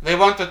 They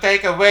want to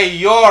take away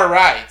your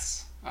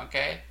rights,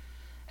 okay?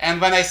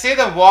 And when I see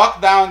them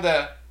walk down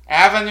the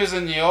avenues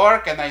in New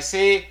York, and I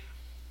see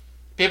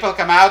people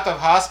come out of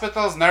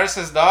hospitals,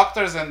 nurses,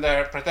 doctors in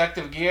their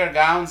protective gear,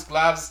 gowns,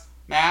 gloves,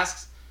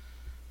 masks,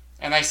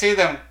 and I see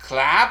them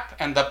clap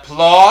and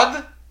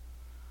applaud,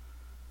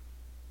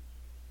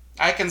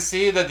 I can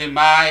see the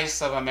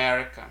demise of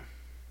America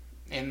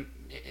in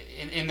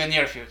the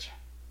near future,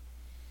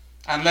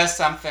 unless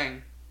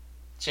something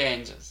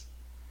changes.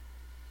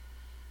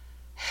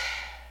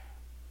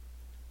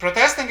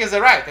 protesting is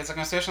a right. It's a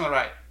constitutional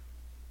right.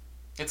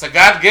 It's a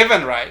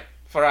God-given right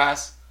for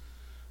us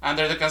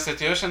under the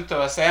Constitution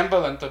to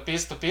assemble and to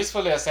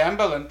peacefully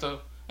assemble and to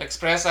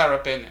express our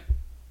opinion.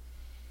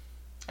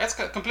 That's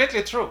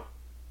completely true.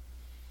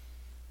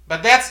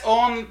 But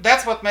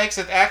that's what makes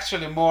it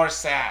actually more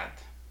sad.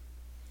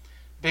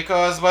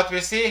 Because what we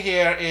see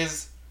here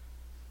is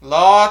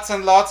lots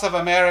and lots of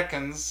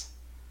Americans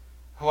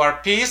who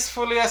are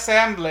peacefully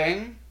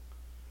assembling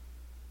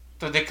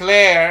to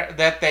declare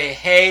that they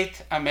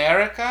hate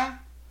America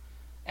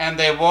and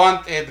they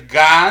want it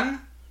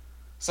gone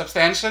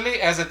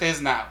substantially as it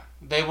is now.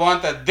 They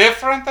want a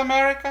different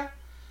America.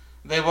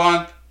 They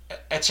want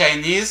a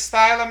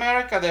Chinese-style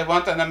America. They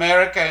want an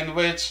America in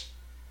which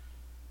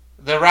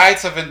the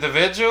rights of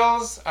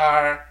individuals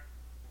are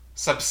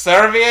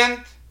subservient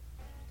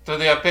to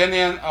the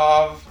opinion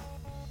of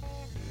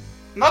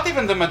not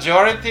even the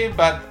majority,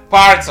 but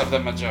parts of the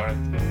majority.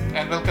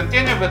 And we'll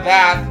continue with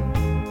that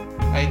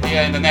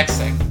idea in the next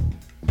segment.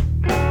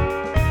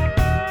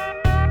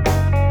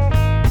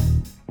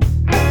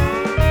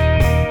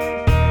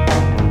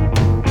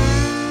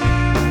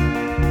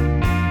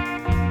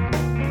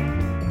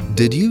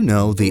 Did you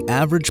know the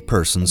average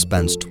person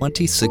spends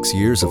 26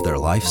 years of their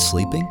life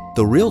sleeping?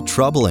 The real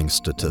troubling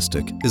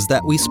statistic is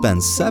that we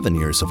spend 7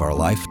 years of our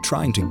life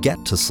trying to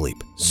get to sleep,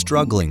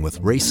 struggling with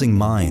racing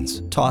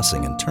minds,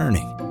 tossing and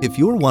turning. If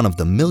you're one of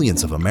the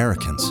millions of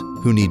Americans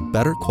who need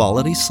better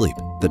quality sleep,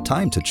 the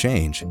time to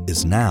change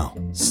is now.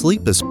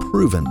 Sleep is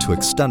proven to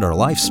extend our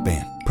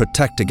lifespan,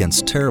 protect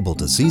against terrible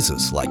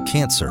diseases like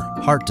cancer,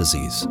 heart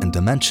disease, and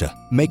dementia,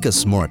 make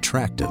us more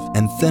attractive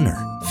and thinner,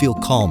 feel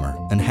calmer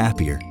and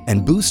happier,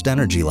 and boost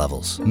energy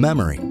levels,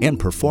 memory, and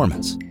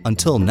performance.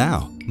 Until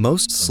now,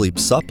 most sleep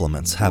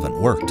supplements haven't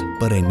worked,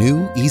 but a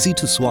new,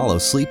 easy-to-swallow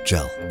sleep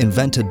gel,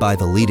 invented by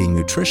the leading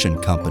nutrition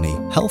company,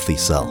 Healthy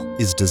Cell,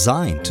 is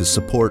designed to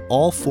support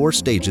all 4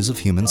 stages of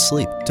human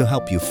sleep to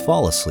help you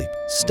fall asleep,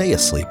 stay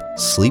asleep,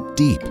 sleep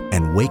deep,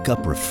 and wake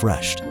up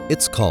refreshed.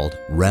 It's called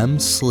REM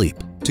Sleep.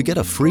 To get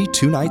a free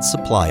 2-night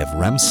supply of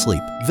REM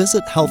sleep,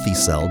 visit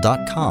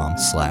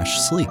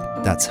healthycell.com/sleep.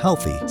 That's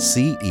healthy,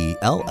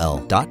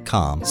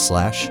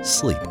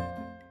 CELL.com/sleep.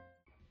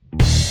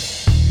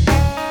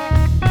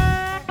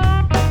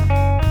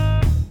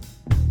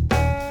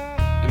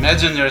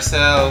 Imagine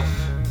yourself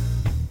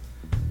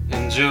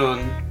in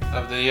June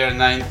of the year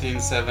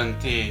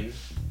 1917,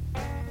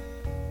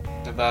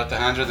 about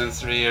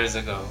 103 years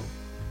ago,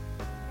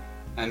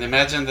 and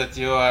imagine that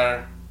you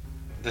are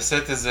the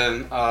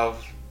citizen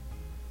of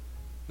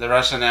the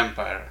Russian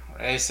Empire, or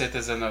a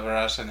citizen of a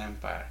Russian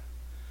Empire.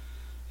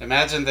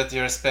 Imagine that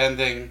you're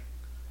spending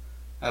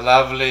a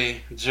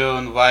lovely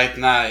June white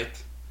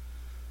night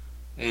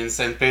in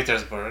St.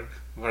 Petersburg,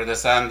 where the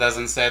sun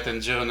doesn't set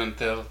in June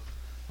until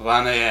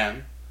 1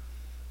 a.m.,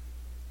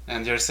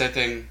 and you're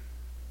sitting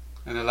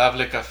in a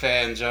lovely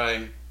cafe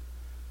enjoying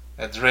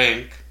a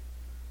drink,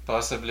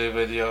 possibly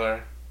with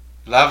your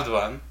loved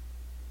one.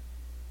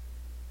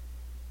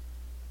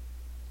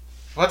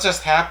 What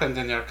just happened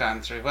in your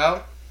country?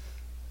 Well,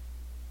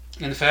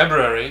 in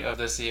February of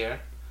this year,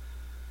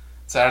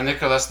 Tsar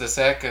Nicholas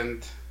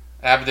II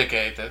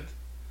abdicated,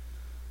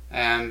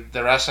 and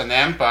the Russian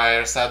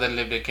Empire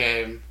suddenly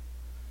became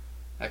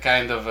a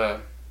kind of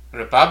a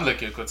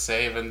republic, you could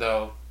say, even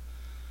though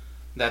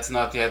that's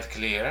not yet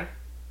clear.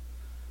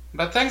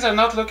 But things are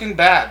not looking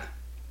bad.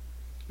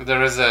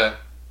 There is a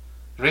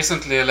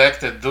recently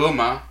elected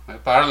Duma, a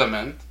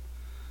parliament.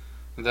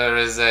 There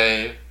is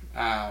a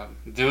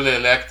duly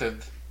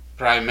elected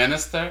prime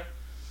minister,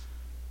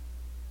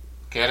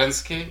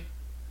 Kerensky,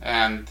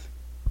 and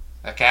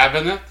a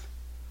cabinet.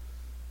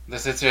 The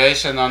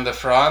situation on the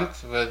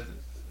front with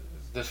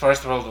the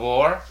First World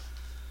War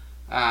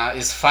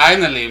is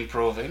finally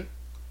improving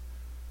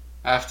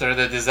after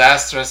the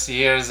disastrous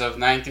years of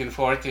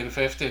 1914,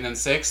 15, and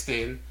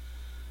 16,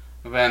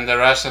 when the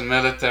Russian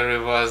military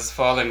was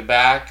falling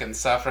back and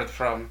suffered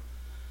from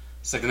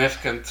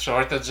significant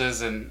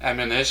shortages in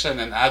ammunition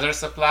and other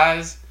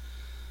supplies.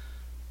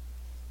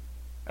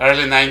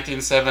 Early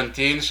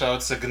 1917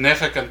 showed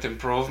significant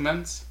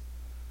improvements.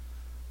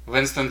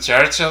 Winston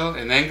Churchill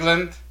in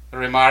England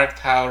remarked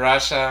how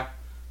Russia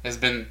has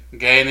been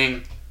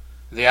gaining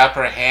the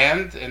upper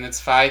hand in its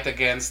fight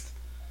against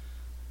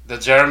the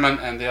German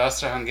and the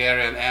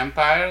Austro-Hungarian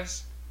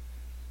empires.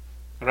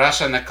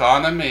 Russian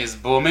economy is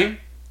booming.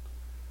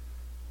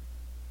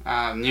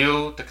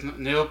 New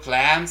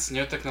plants,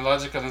 new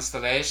technological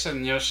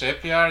installation, new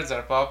shipyards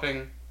are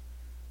popping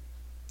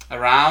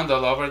around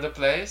all over the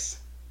place.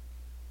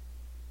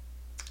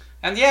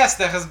 And yes,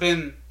 there has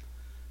been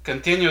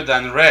continued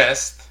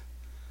unrest.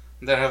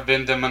 There have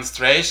been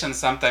demonstrations,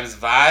 sometimes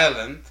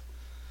violent.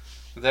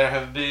 There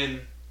have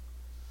been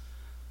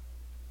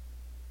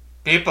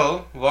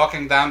people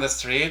walking down the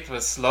street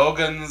with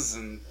slogans,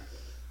 and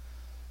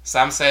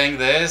some saying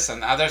this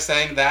and others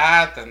saying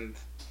that, and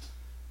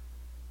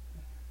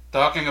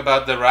talking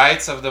about the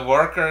rights of the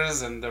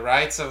workers and the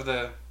rights of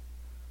the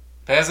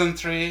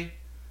peasantry,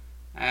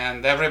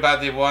 and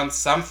everybody wants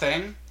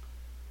something.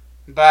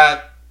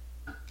 But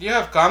you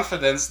have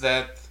confidence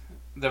that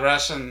the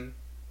Russian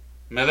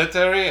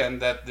military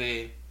and that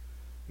the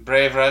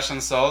brave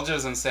Russian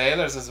soldiers and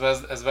sailors, as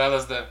well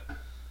as the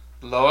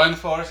law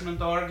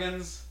enforcement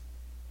organs,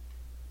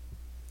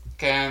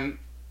 can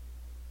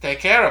take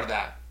care of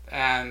that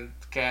and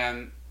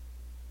can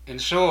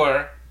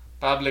ensure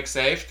public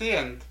safety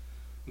and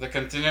the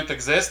continued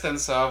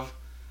existence of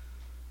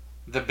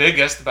the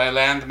biggest by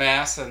land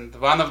mass and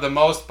one of the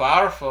most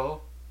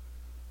powerful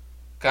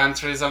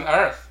countries on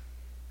earth.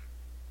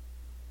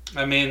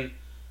 I mean,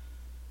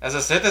 as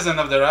a citizen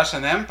of the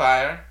Russian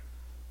Empire,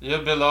 you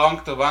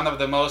belong to one of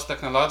the most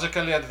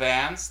technologically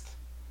advanced,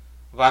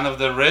 one of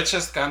the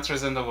richest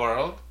countries in the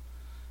world,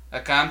 a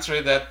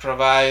country that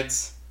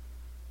provides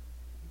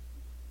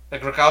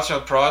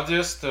agricultural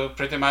produce to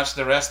pretty much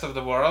the rest of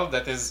the world,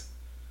 that has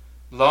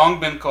long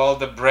been called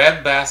the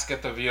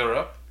breadbasket of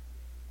Europe,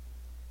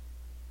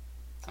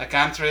 a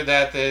country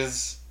that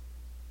is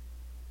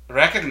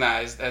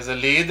recognized as a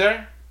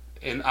leader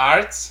in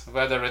arts,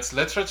 whether it's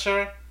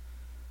literature,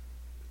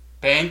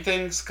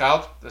 painting,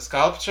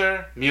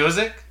 sculpture,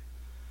 music,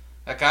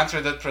 a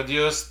country that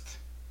produced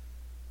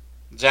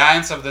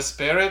giants of the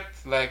spirit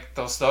like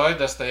Tolstoy,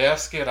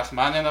 Dostoevsky,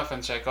 Rachmaninoff,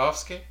 and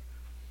Tchaikovsky.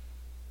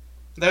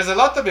 There's a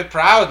lot to be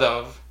proud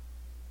of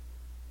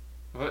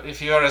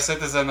if you are a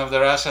citizen of the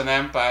Russian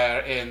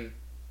Empire in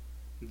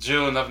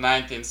June of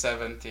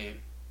 1917.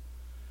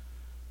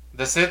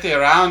 The city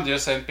around you,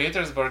 St.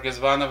 Petersburg, is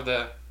one of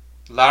the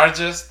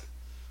largest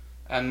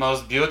and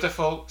most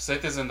beautiful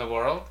cities in the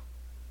world.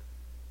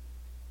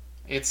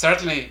 It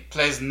certainly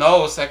plays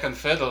no second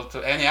fiddle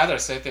to any other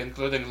city,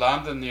 including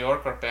London, New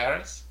York, or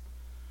Paris.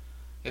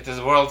 It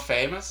is world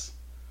famous.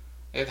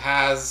 It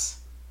has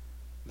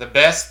the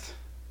best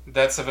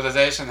that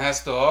civilization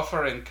has to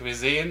offer in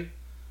cuisine,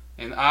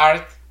 in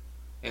art,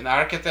 in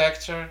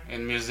architecture,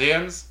 in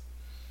museums.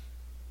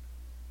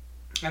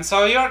 And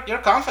so you're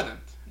confident.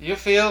 You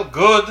feel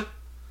good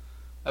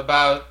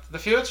about the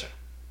future.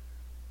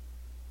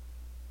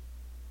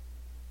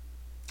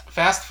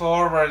 Fast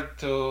forward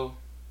to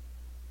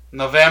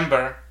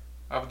November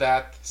of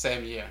that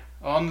same year,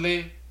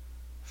 only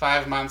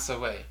 5 months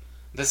away.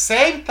 The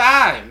same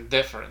time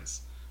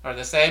difference, or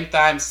the same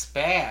time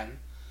span,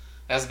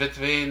 as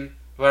between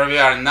where we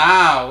are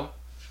now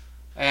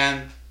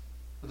and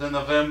the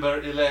November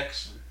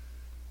election.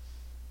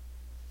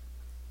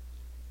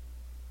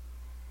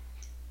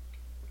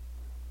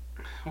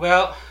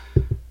 Well,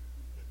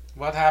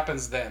 what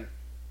happens then?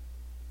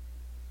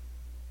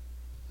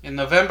 In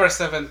November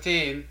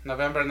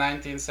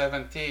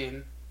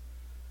 1917,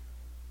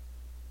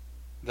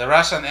 the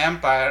Russian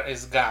Empire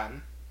is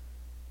gone.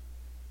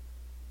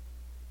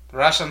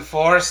 Russian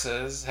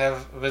forces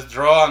have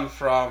withdrawn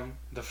from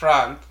the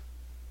front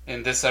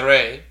in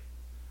disarray,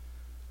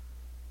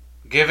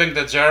 giving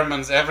the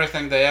Germans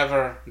everything they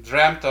ever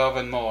dreamt of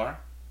and more.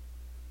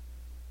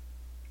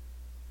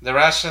 The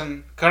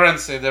Russian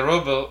currency, the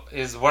ruble,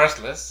 is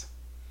worthless,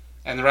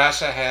 and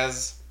Russia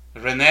has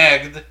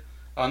reneged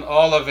on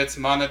all of its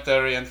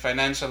monetary and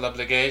financial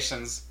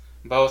obligations,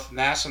 both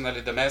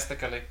nationally,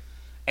 domestically,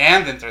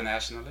 and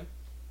internationally.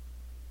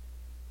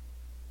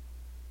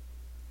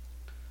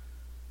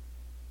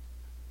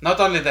 Not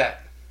only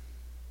that,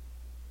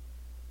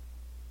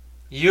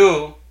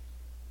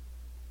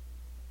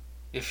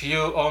 if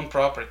you own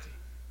property,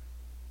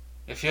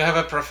 if you have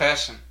a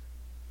profession,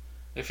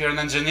 if you're an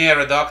engineer,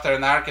 a doctor,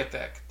 an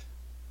architect,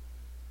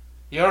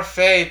 your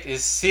fate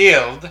is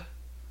sealed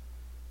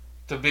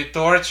to be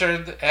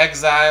tortured,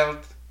 exiled,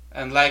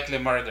 and likely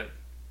murdered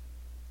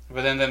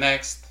within the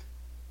next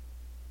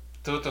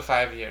 2 to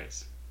 5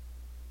 years.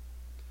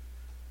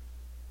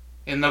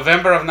 In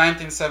November of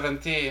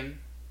 1917,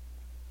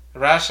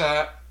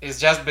 Russia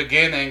is just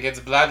beginning its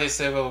bloody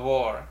civil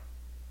war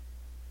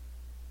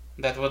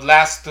that would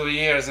last 2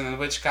 years and in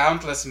which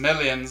countless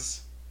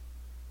millions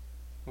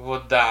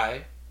would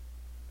die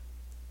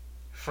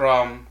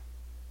from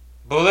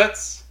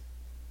bullets,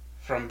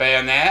 from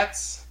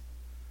bayonets,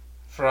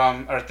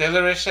 from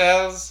artillery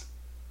shells,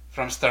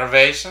 from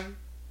starvation.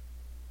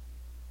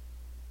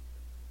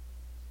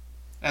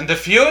 And the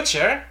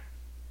future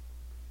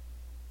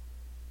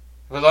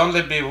will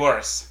only be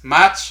worse,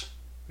 much,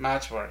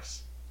 much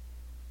worse.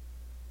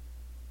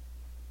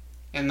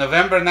 In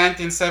November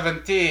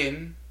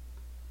 1917,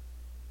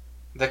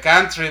 the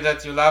country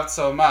that you loved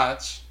so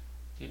much,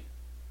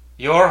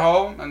 your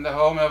home and the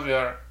home of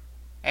your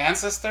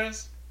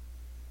ancestors,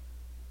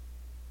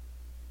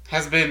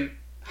 has been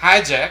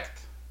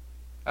hijacked,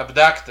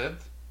 abducted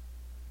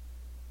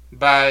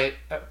by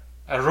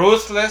a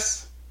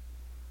ruthless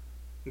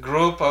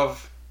group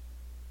of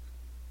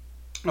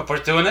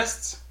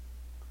opportunists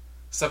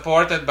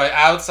supported by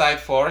outside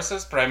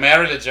forces,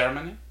 primarily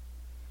Germany,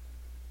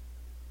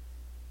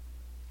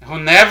 who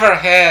never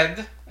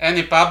had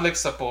any public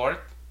support,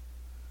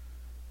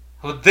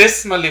 who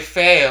dismally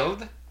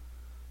failed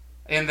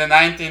in the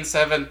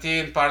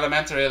 1917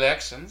 parliamentary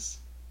elections,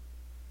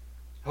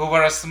 who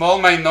were a small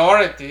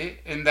minority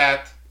in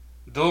that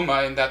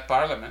Duma, in that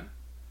parliament,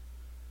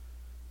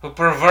 who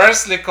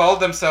perversely called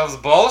themselves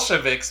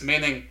Bolsheviks,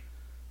 meaning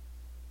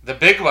the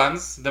big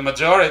ones, the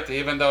majority,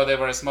 even though they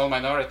were a small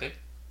minority.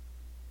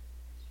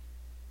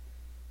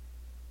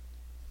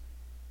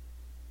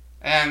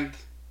 And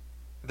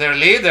their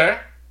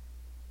leader,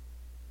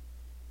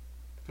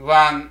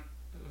 one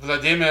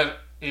Vladimir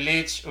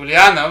Ilyich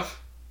Ulyanov,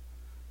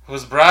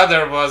 whose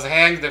brother was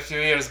hanged a few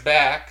years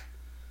back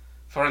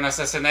for an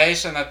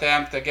assassination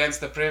attempt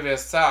against the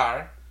previous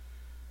Tsar,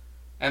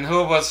 and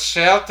who was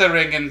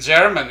sheltering in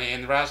Germany,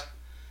 in Russia,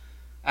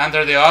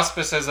 under the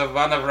auspices of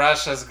one of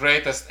Russia's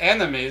greatest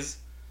enemies,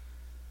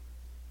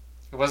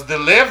 was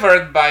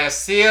delivered by a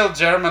sealed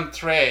German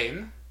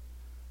train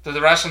to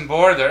the Russian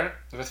border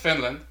with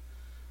Finland,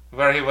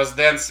 where he was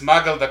then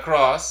smuggled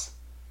across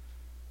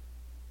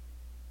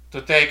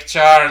to take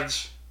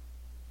charge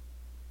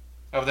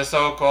of the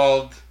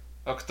so-called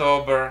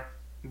October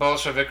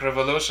Bolshevik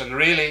Revolution,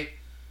 really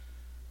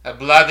a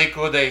bloody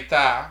coup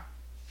d'etat,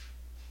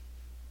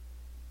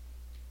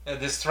 a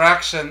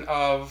destruction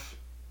of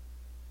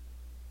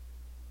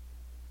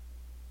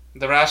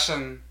the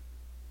Russian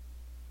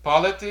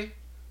polity,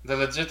 the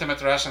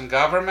legitimate Russian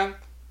government,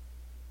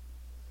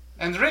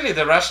 and really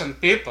the Russian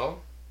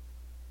people,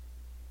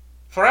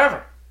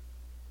 forever.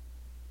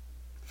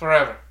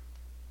 Forever.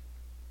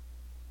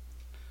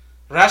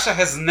 Russia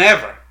has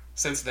never,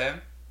 since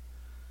then,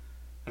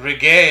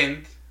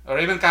 regained, or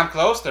even come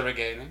close to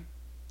regaining,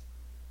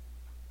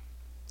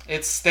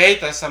 its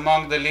status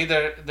among the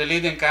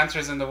leading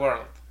countries in the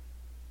world.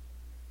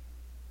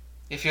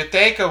 If you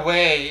take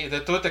away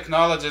the two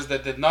technologies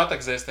that did not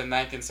exist in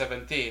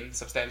 1917,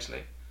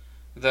 substantially,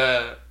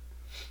 the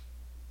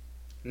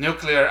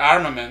nuclear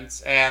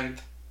armaments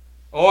and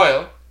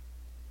oil,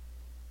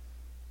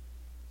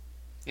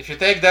 if you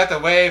take that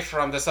away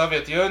from the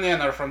Soviet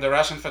Union or from the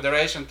Russian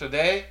Federation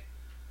today,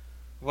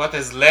 what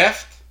is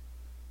left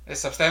is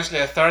substantially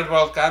a third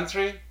world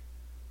country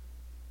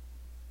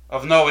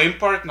of no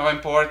import, no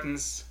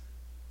importance,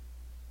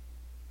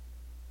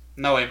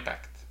 no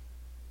impact,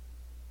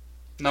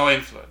 no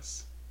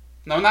influence,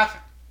 no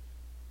nothing.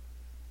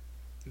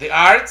 The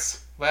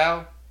arts,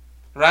 well,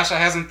 Russia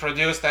hasn't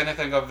produced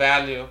anything of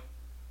value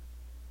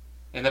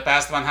in the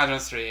past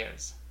 103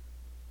 years.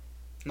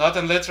 Not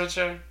in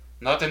literature,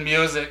 not in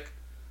music,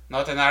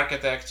 not in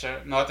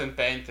architecture, not in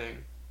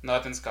painting,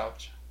 not in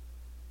sculpture.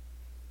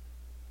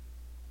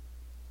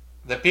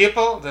 The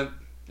people,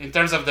 in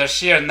terms of their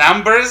sheer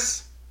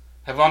numbers,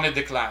 have only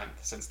declined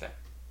since then.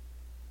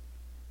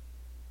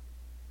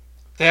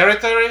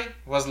 Territory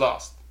was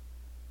lost.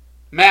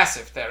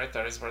 Massive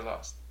territories were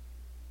lost.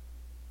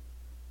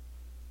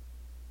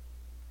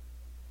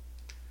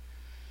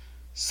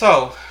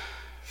 So,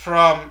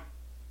 from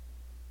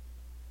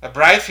a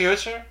bright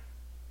future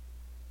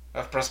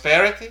of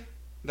prosperity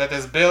that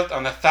is built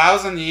on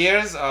 1,000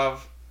 years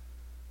of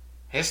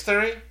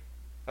history,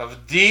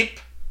 of deep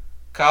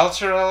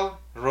cultural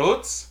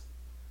roots,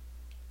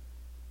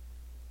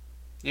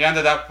 you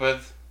ended up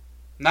with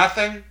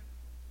nothing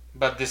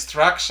but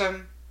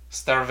destruction,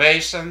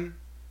 starvation,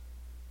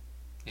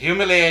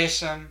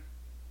 humiliation,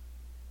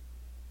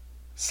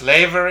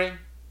 slavery.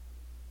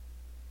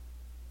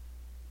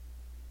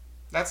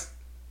 That's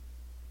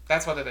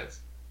what it is.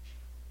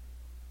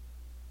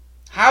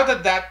 How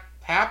did that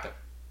happen?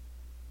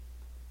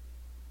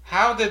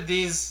 How did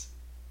these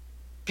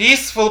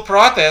peaceful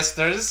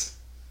protesters,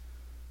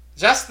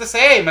 just the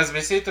same as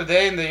we see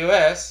today in the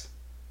US,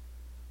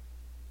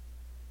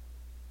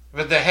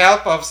 with the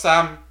help of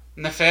some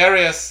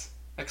nefarious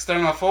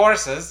external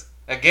forces,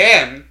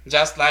 again,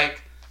 just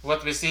like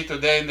what we see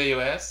today in the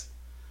US,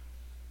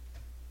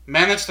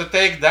 managed to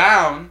take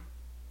down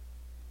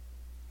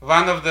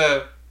one of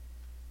the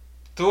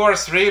 2 or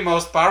 3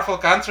 most powerful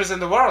countries in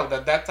the world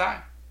at that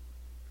time?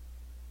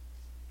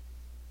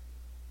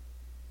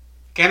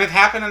 Can it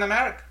happen in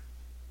America?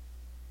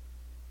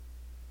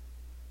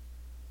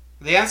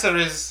 The answer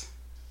is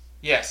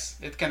yes.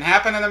 It can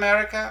happen in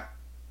America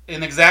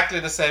in exactly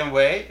the same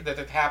way that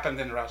it happened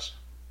in Russia.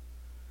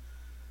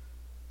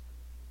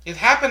 It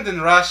happened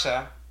in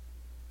Russia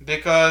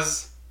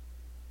because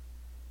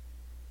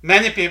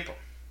many people,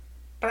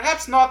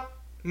 perhaps not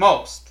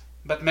most,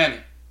 but many,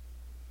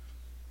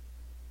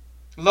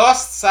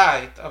 lost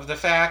sight of the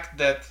fact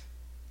that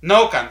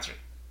no country,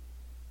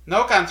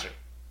 no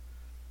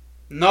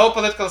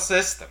political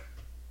system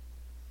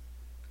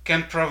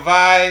can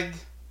provide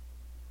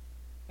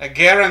a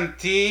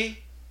guarantee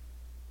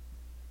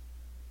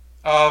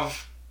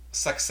of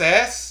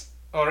success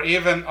or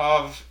even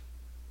of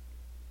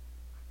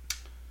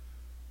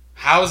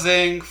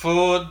housing,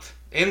 food,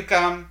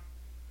 income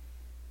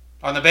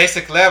on a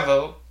basic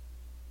level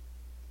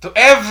to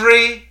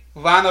every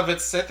one of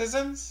its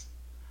citizens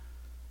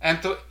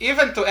and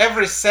even to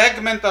every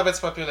segment of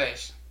its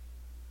population.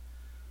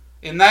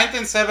 In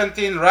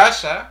 1917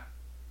 Russia,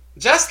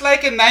 just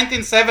like in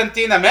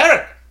 1917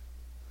 America,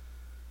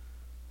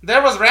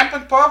 there was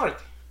rampant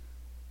poverty.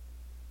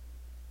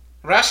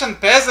 Russian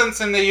peasants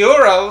in the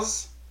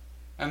Urals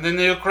and in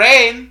the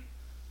Ukraine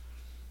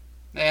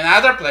and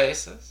other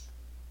places,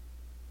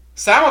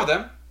 some of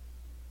them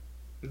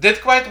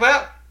did quite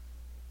well.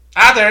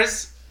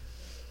 Others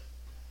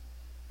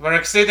were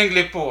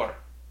exceedingly poor.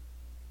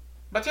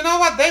 But you know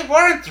what? They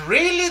weren't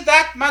really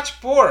that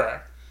much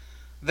poorer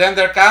than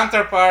their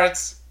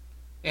counterparts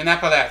in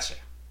Appalachia,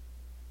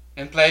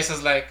 in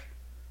places like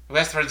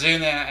West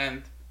Virginia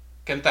and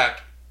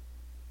Kentucky.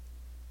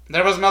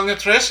 There was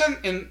malnutrition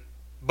in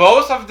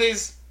both of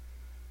these,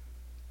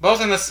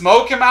 both in the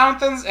Smoky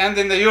Mountains and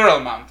in the Ural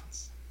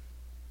Mountains.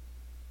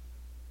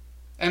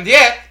 And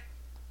yet,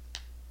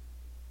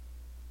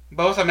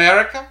 both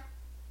America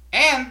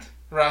and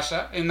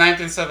Russia in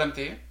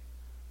 1917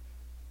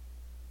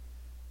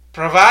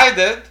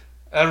 provided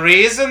a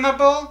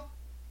reasonable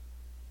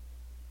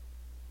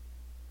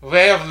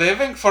way of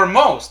living for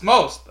most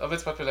of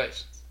its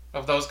populations,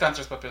 of those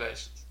countries'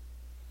 populations.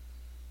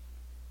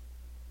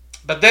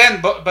 But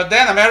then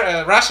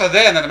Russia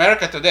then and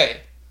America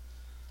today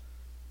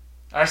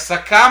are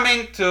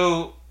succumbing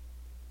to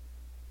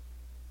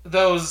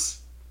those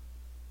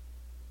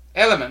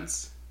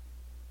elements,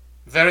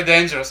 very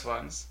dangerous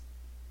ones,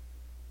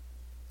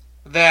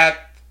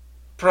 that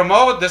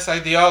promote this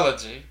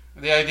ideology,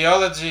 the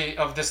ideology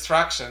of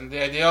destruction,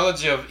 the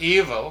ideology of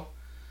evil,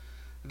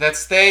 that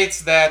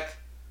states that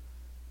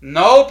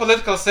no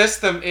political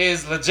system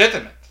is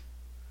legitimate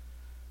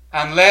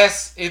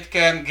unless it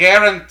can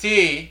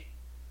guarantee,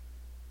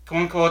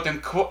 quote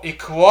unquote,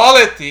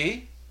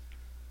 equality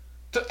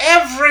to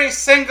every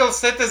single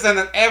citizen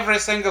and every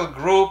single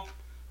group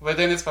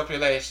within its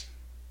population.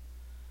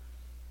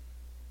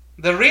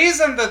 The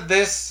reason that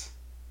this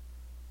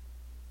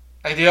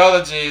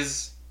ideology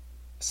is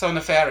so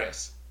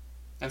nefarious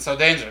and so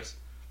dangerous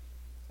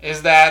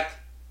is that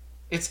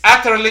it's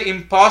utterly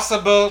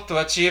impossible to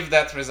achieve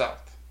that result.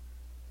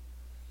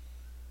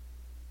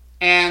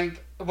 And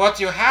what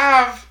you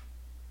have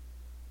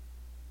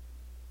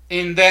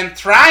in then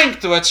trying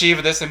to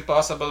achieve this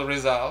impossible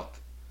result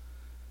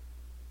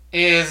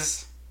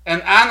is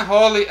an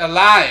unholy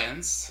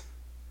alliance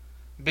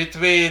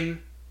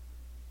between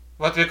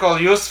what we call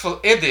useful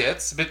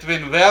idiots,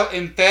 between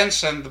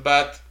well-intentioned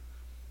but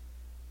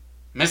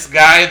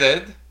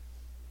misguided,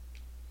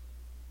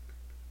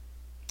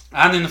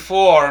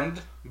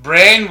 uninformed,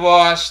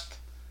 brainwashed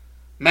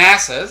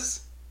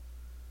masses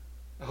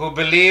who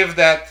believe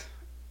that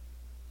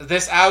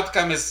this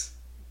outcome is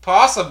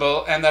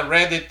possible and are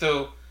ready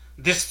to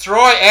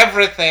destroy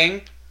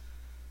everything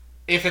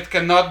if it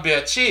cannot be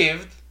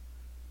achieved,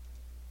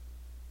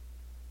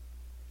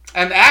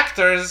 and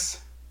actors,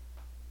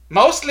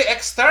 mostly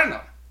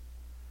external,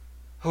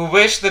 who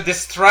wish the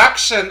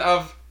destruction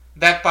of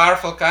that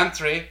powerful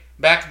country,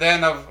 back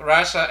then of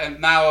Russia and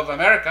now of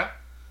America,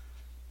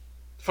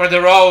 for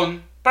their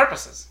own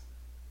purposes,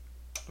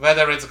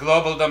 whether it's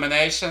global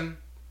domination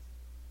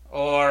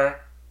or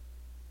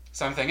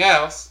something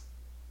else.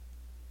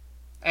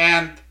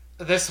 And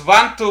this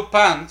 1-2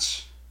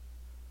 punch,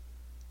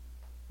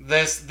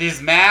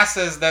 these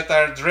masses that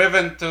are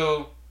driven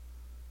to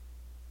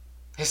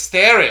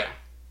hysteria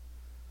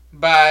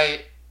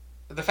by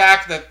the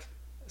fact that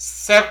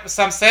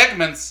some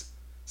segments,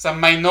 some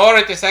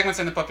minority segments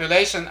in the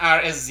population are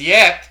as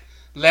yet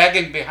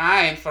lagging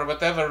behind for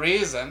whatever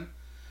reason,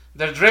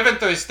 they're driven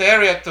to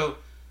hysteria to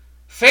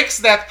fix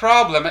that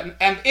problem,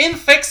 and in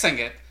fixing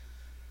it,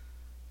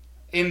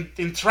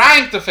 in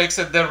trying to fix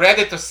it, they're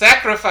ready to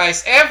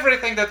sacrifice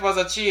everything that was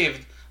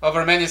achieved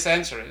over many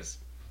centuries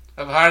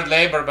of hard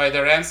labor by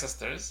their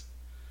ancestors.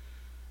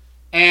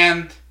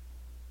 And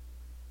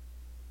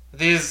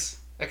these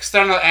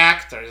external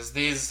actors,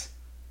 these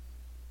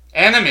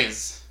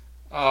enemies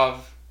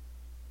of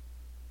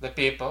the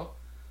people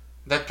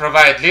that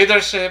provide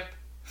leadership,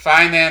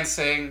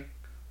 financing,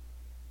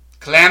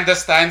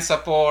 clandestine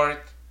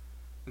support,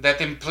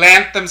 that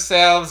implant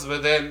themselves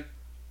within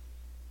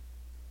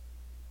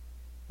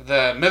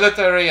the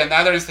military and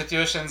other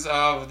institutions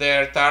of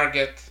their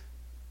target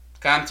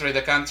country,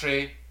 the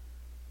country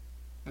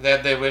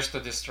that they wish to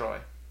destroy.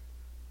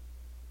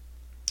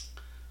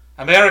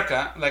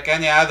 America, like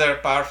any other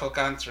powerful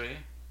country,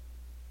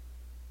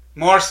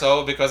 more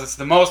so because it's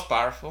the most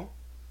powerful,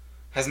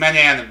 has many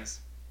enemies.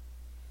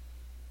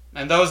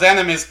 And those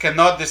enemies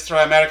cannot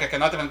destroy America,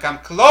 cannot even come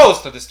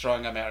close to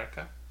destroying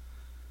America,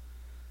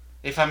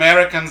 if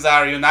Americans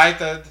are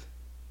united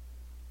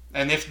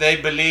and if they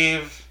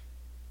believe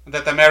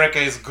that America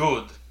is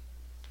good,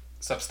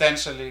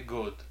 substantially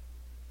good.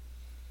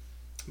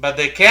 But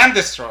they can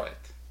destroy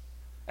it,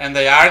 and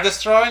they are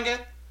destroying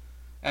it,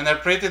 and they're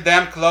pretty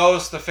damn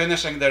close to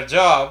finishing their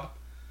job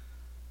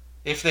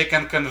if they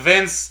can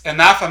convince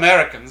enough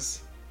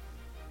Americans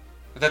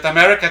that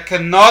America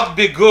cannot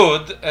be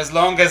good as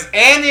long as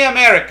any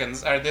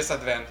Americans are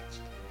disadvantaged.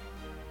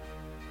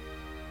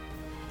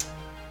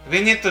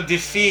 We need to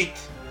defeat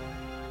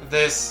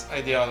this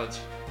ideology.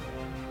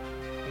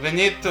 We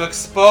need to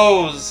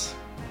expose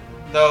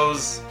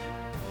those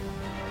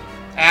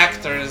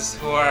actors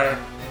who are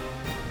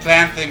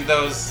planting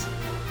those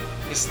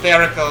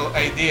hysterical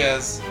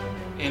ideas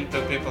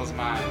into people's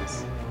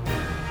minds.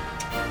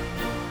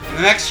 In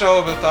the next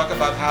show, we'll talk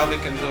about how we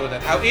can do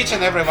that, how each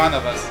and every one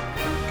of us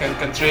can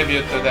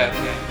contribute to that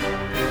game.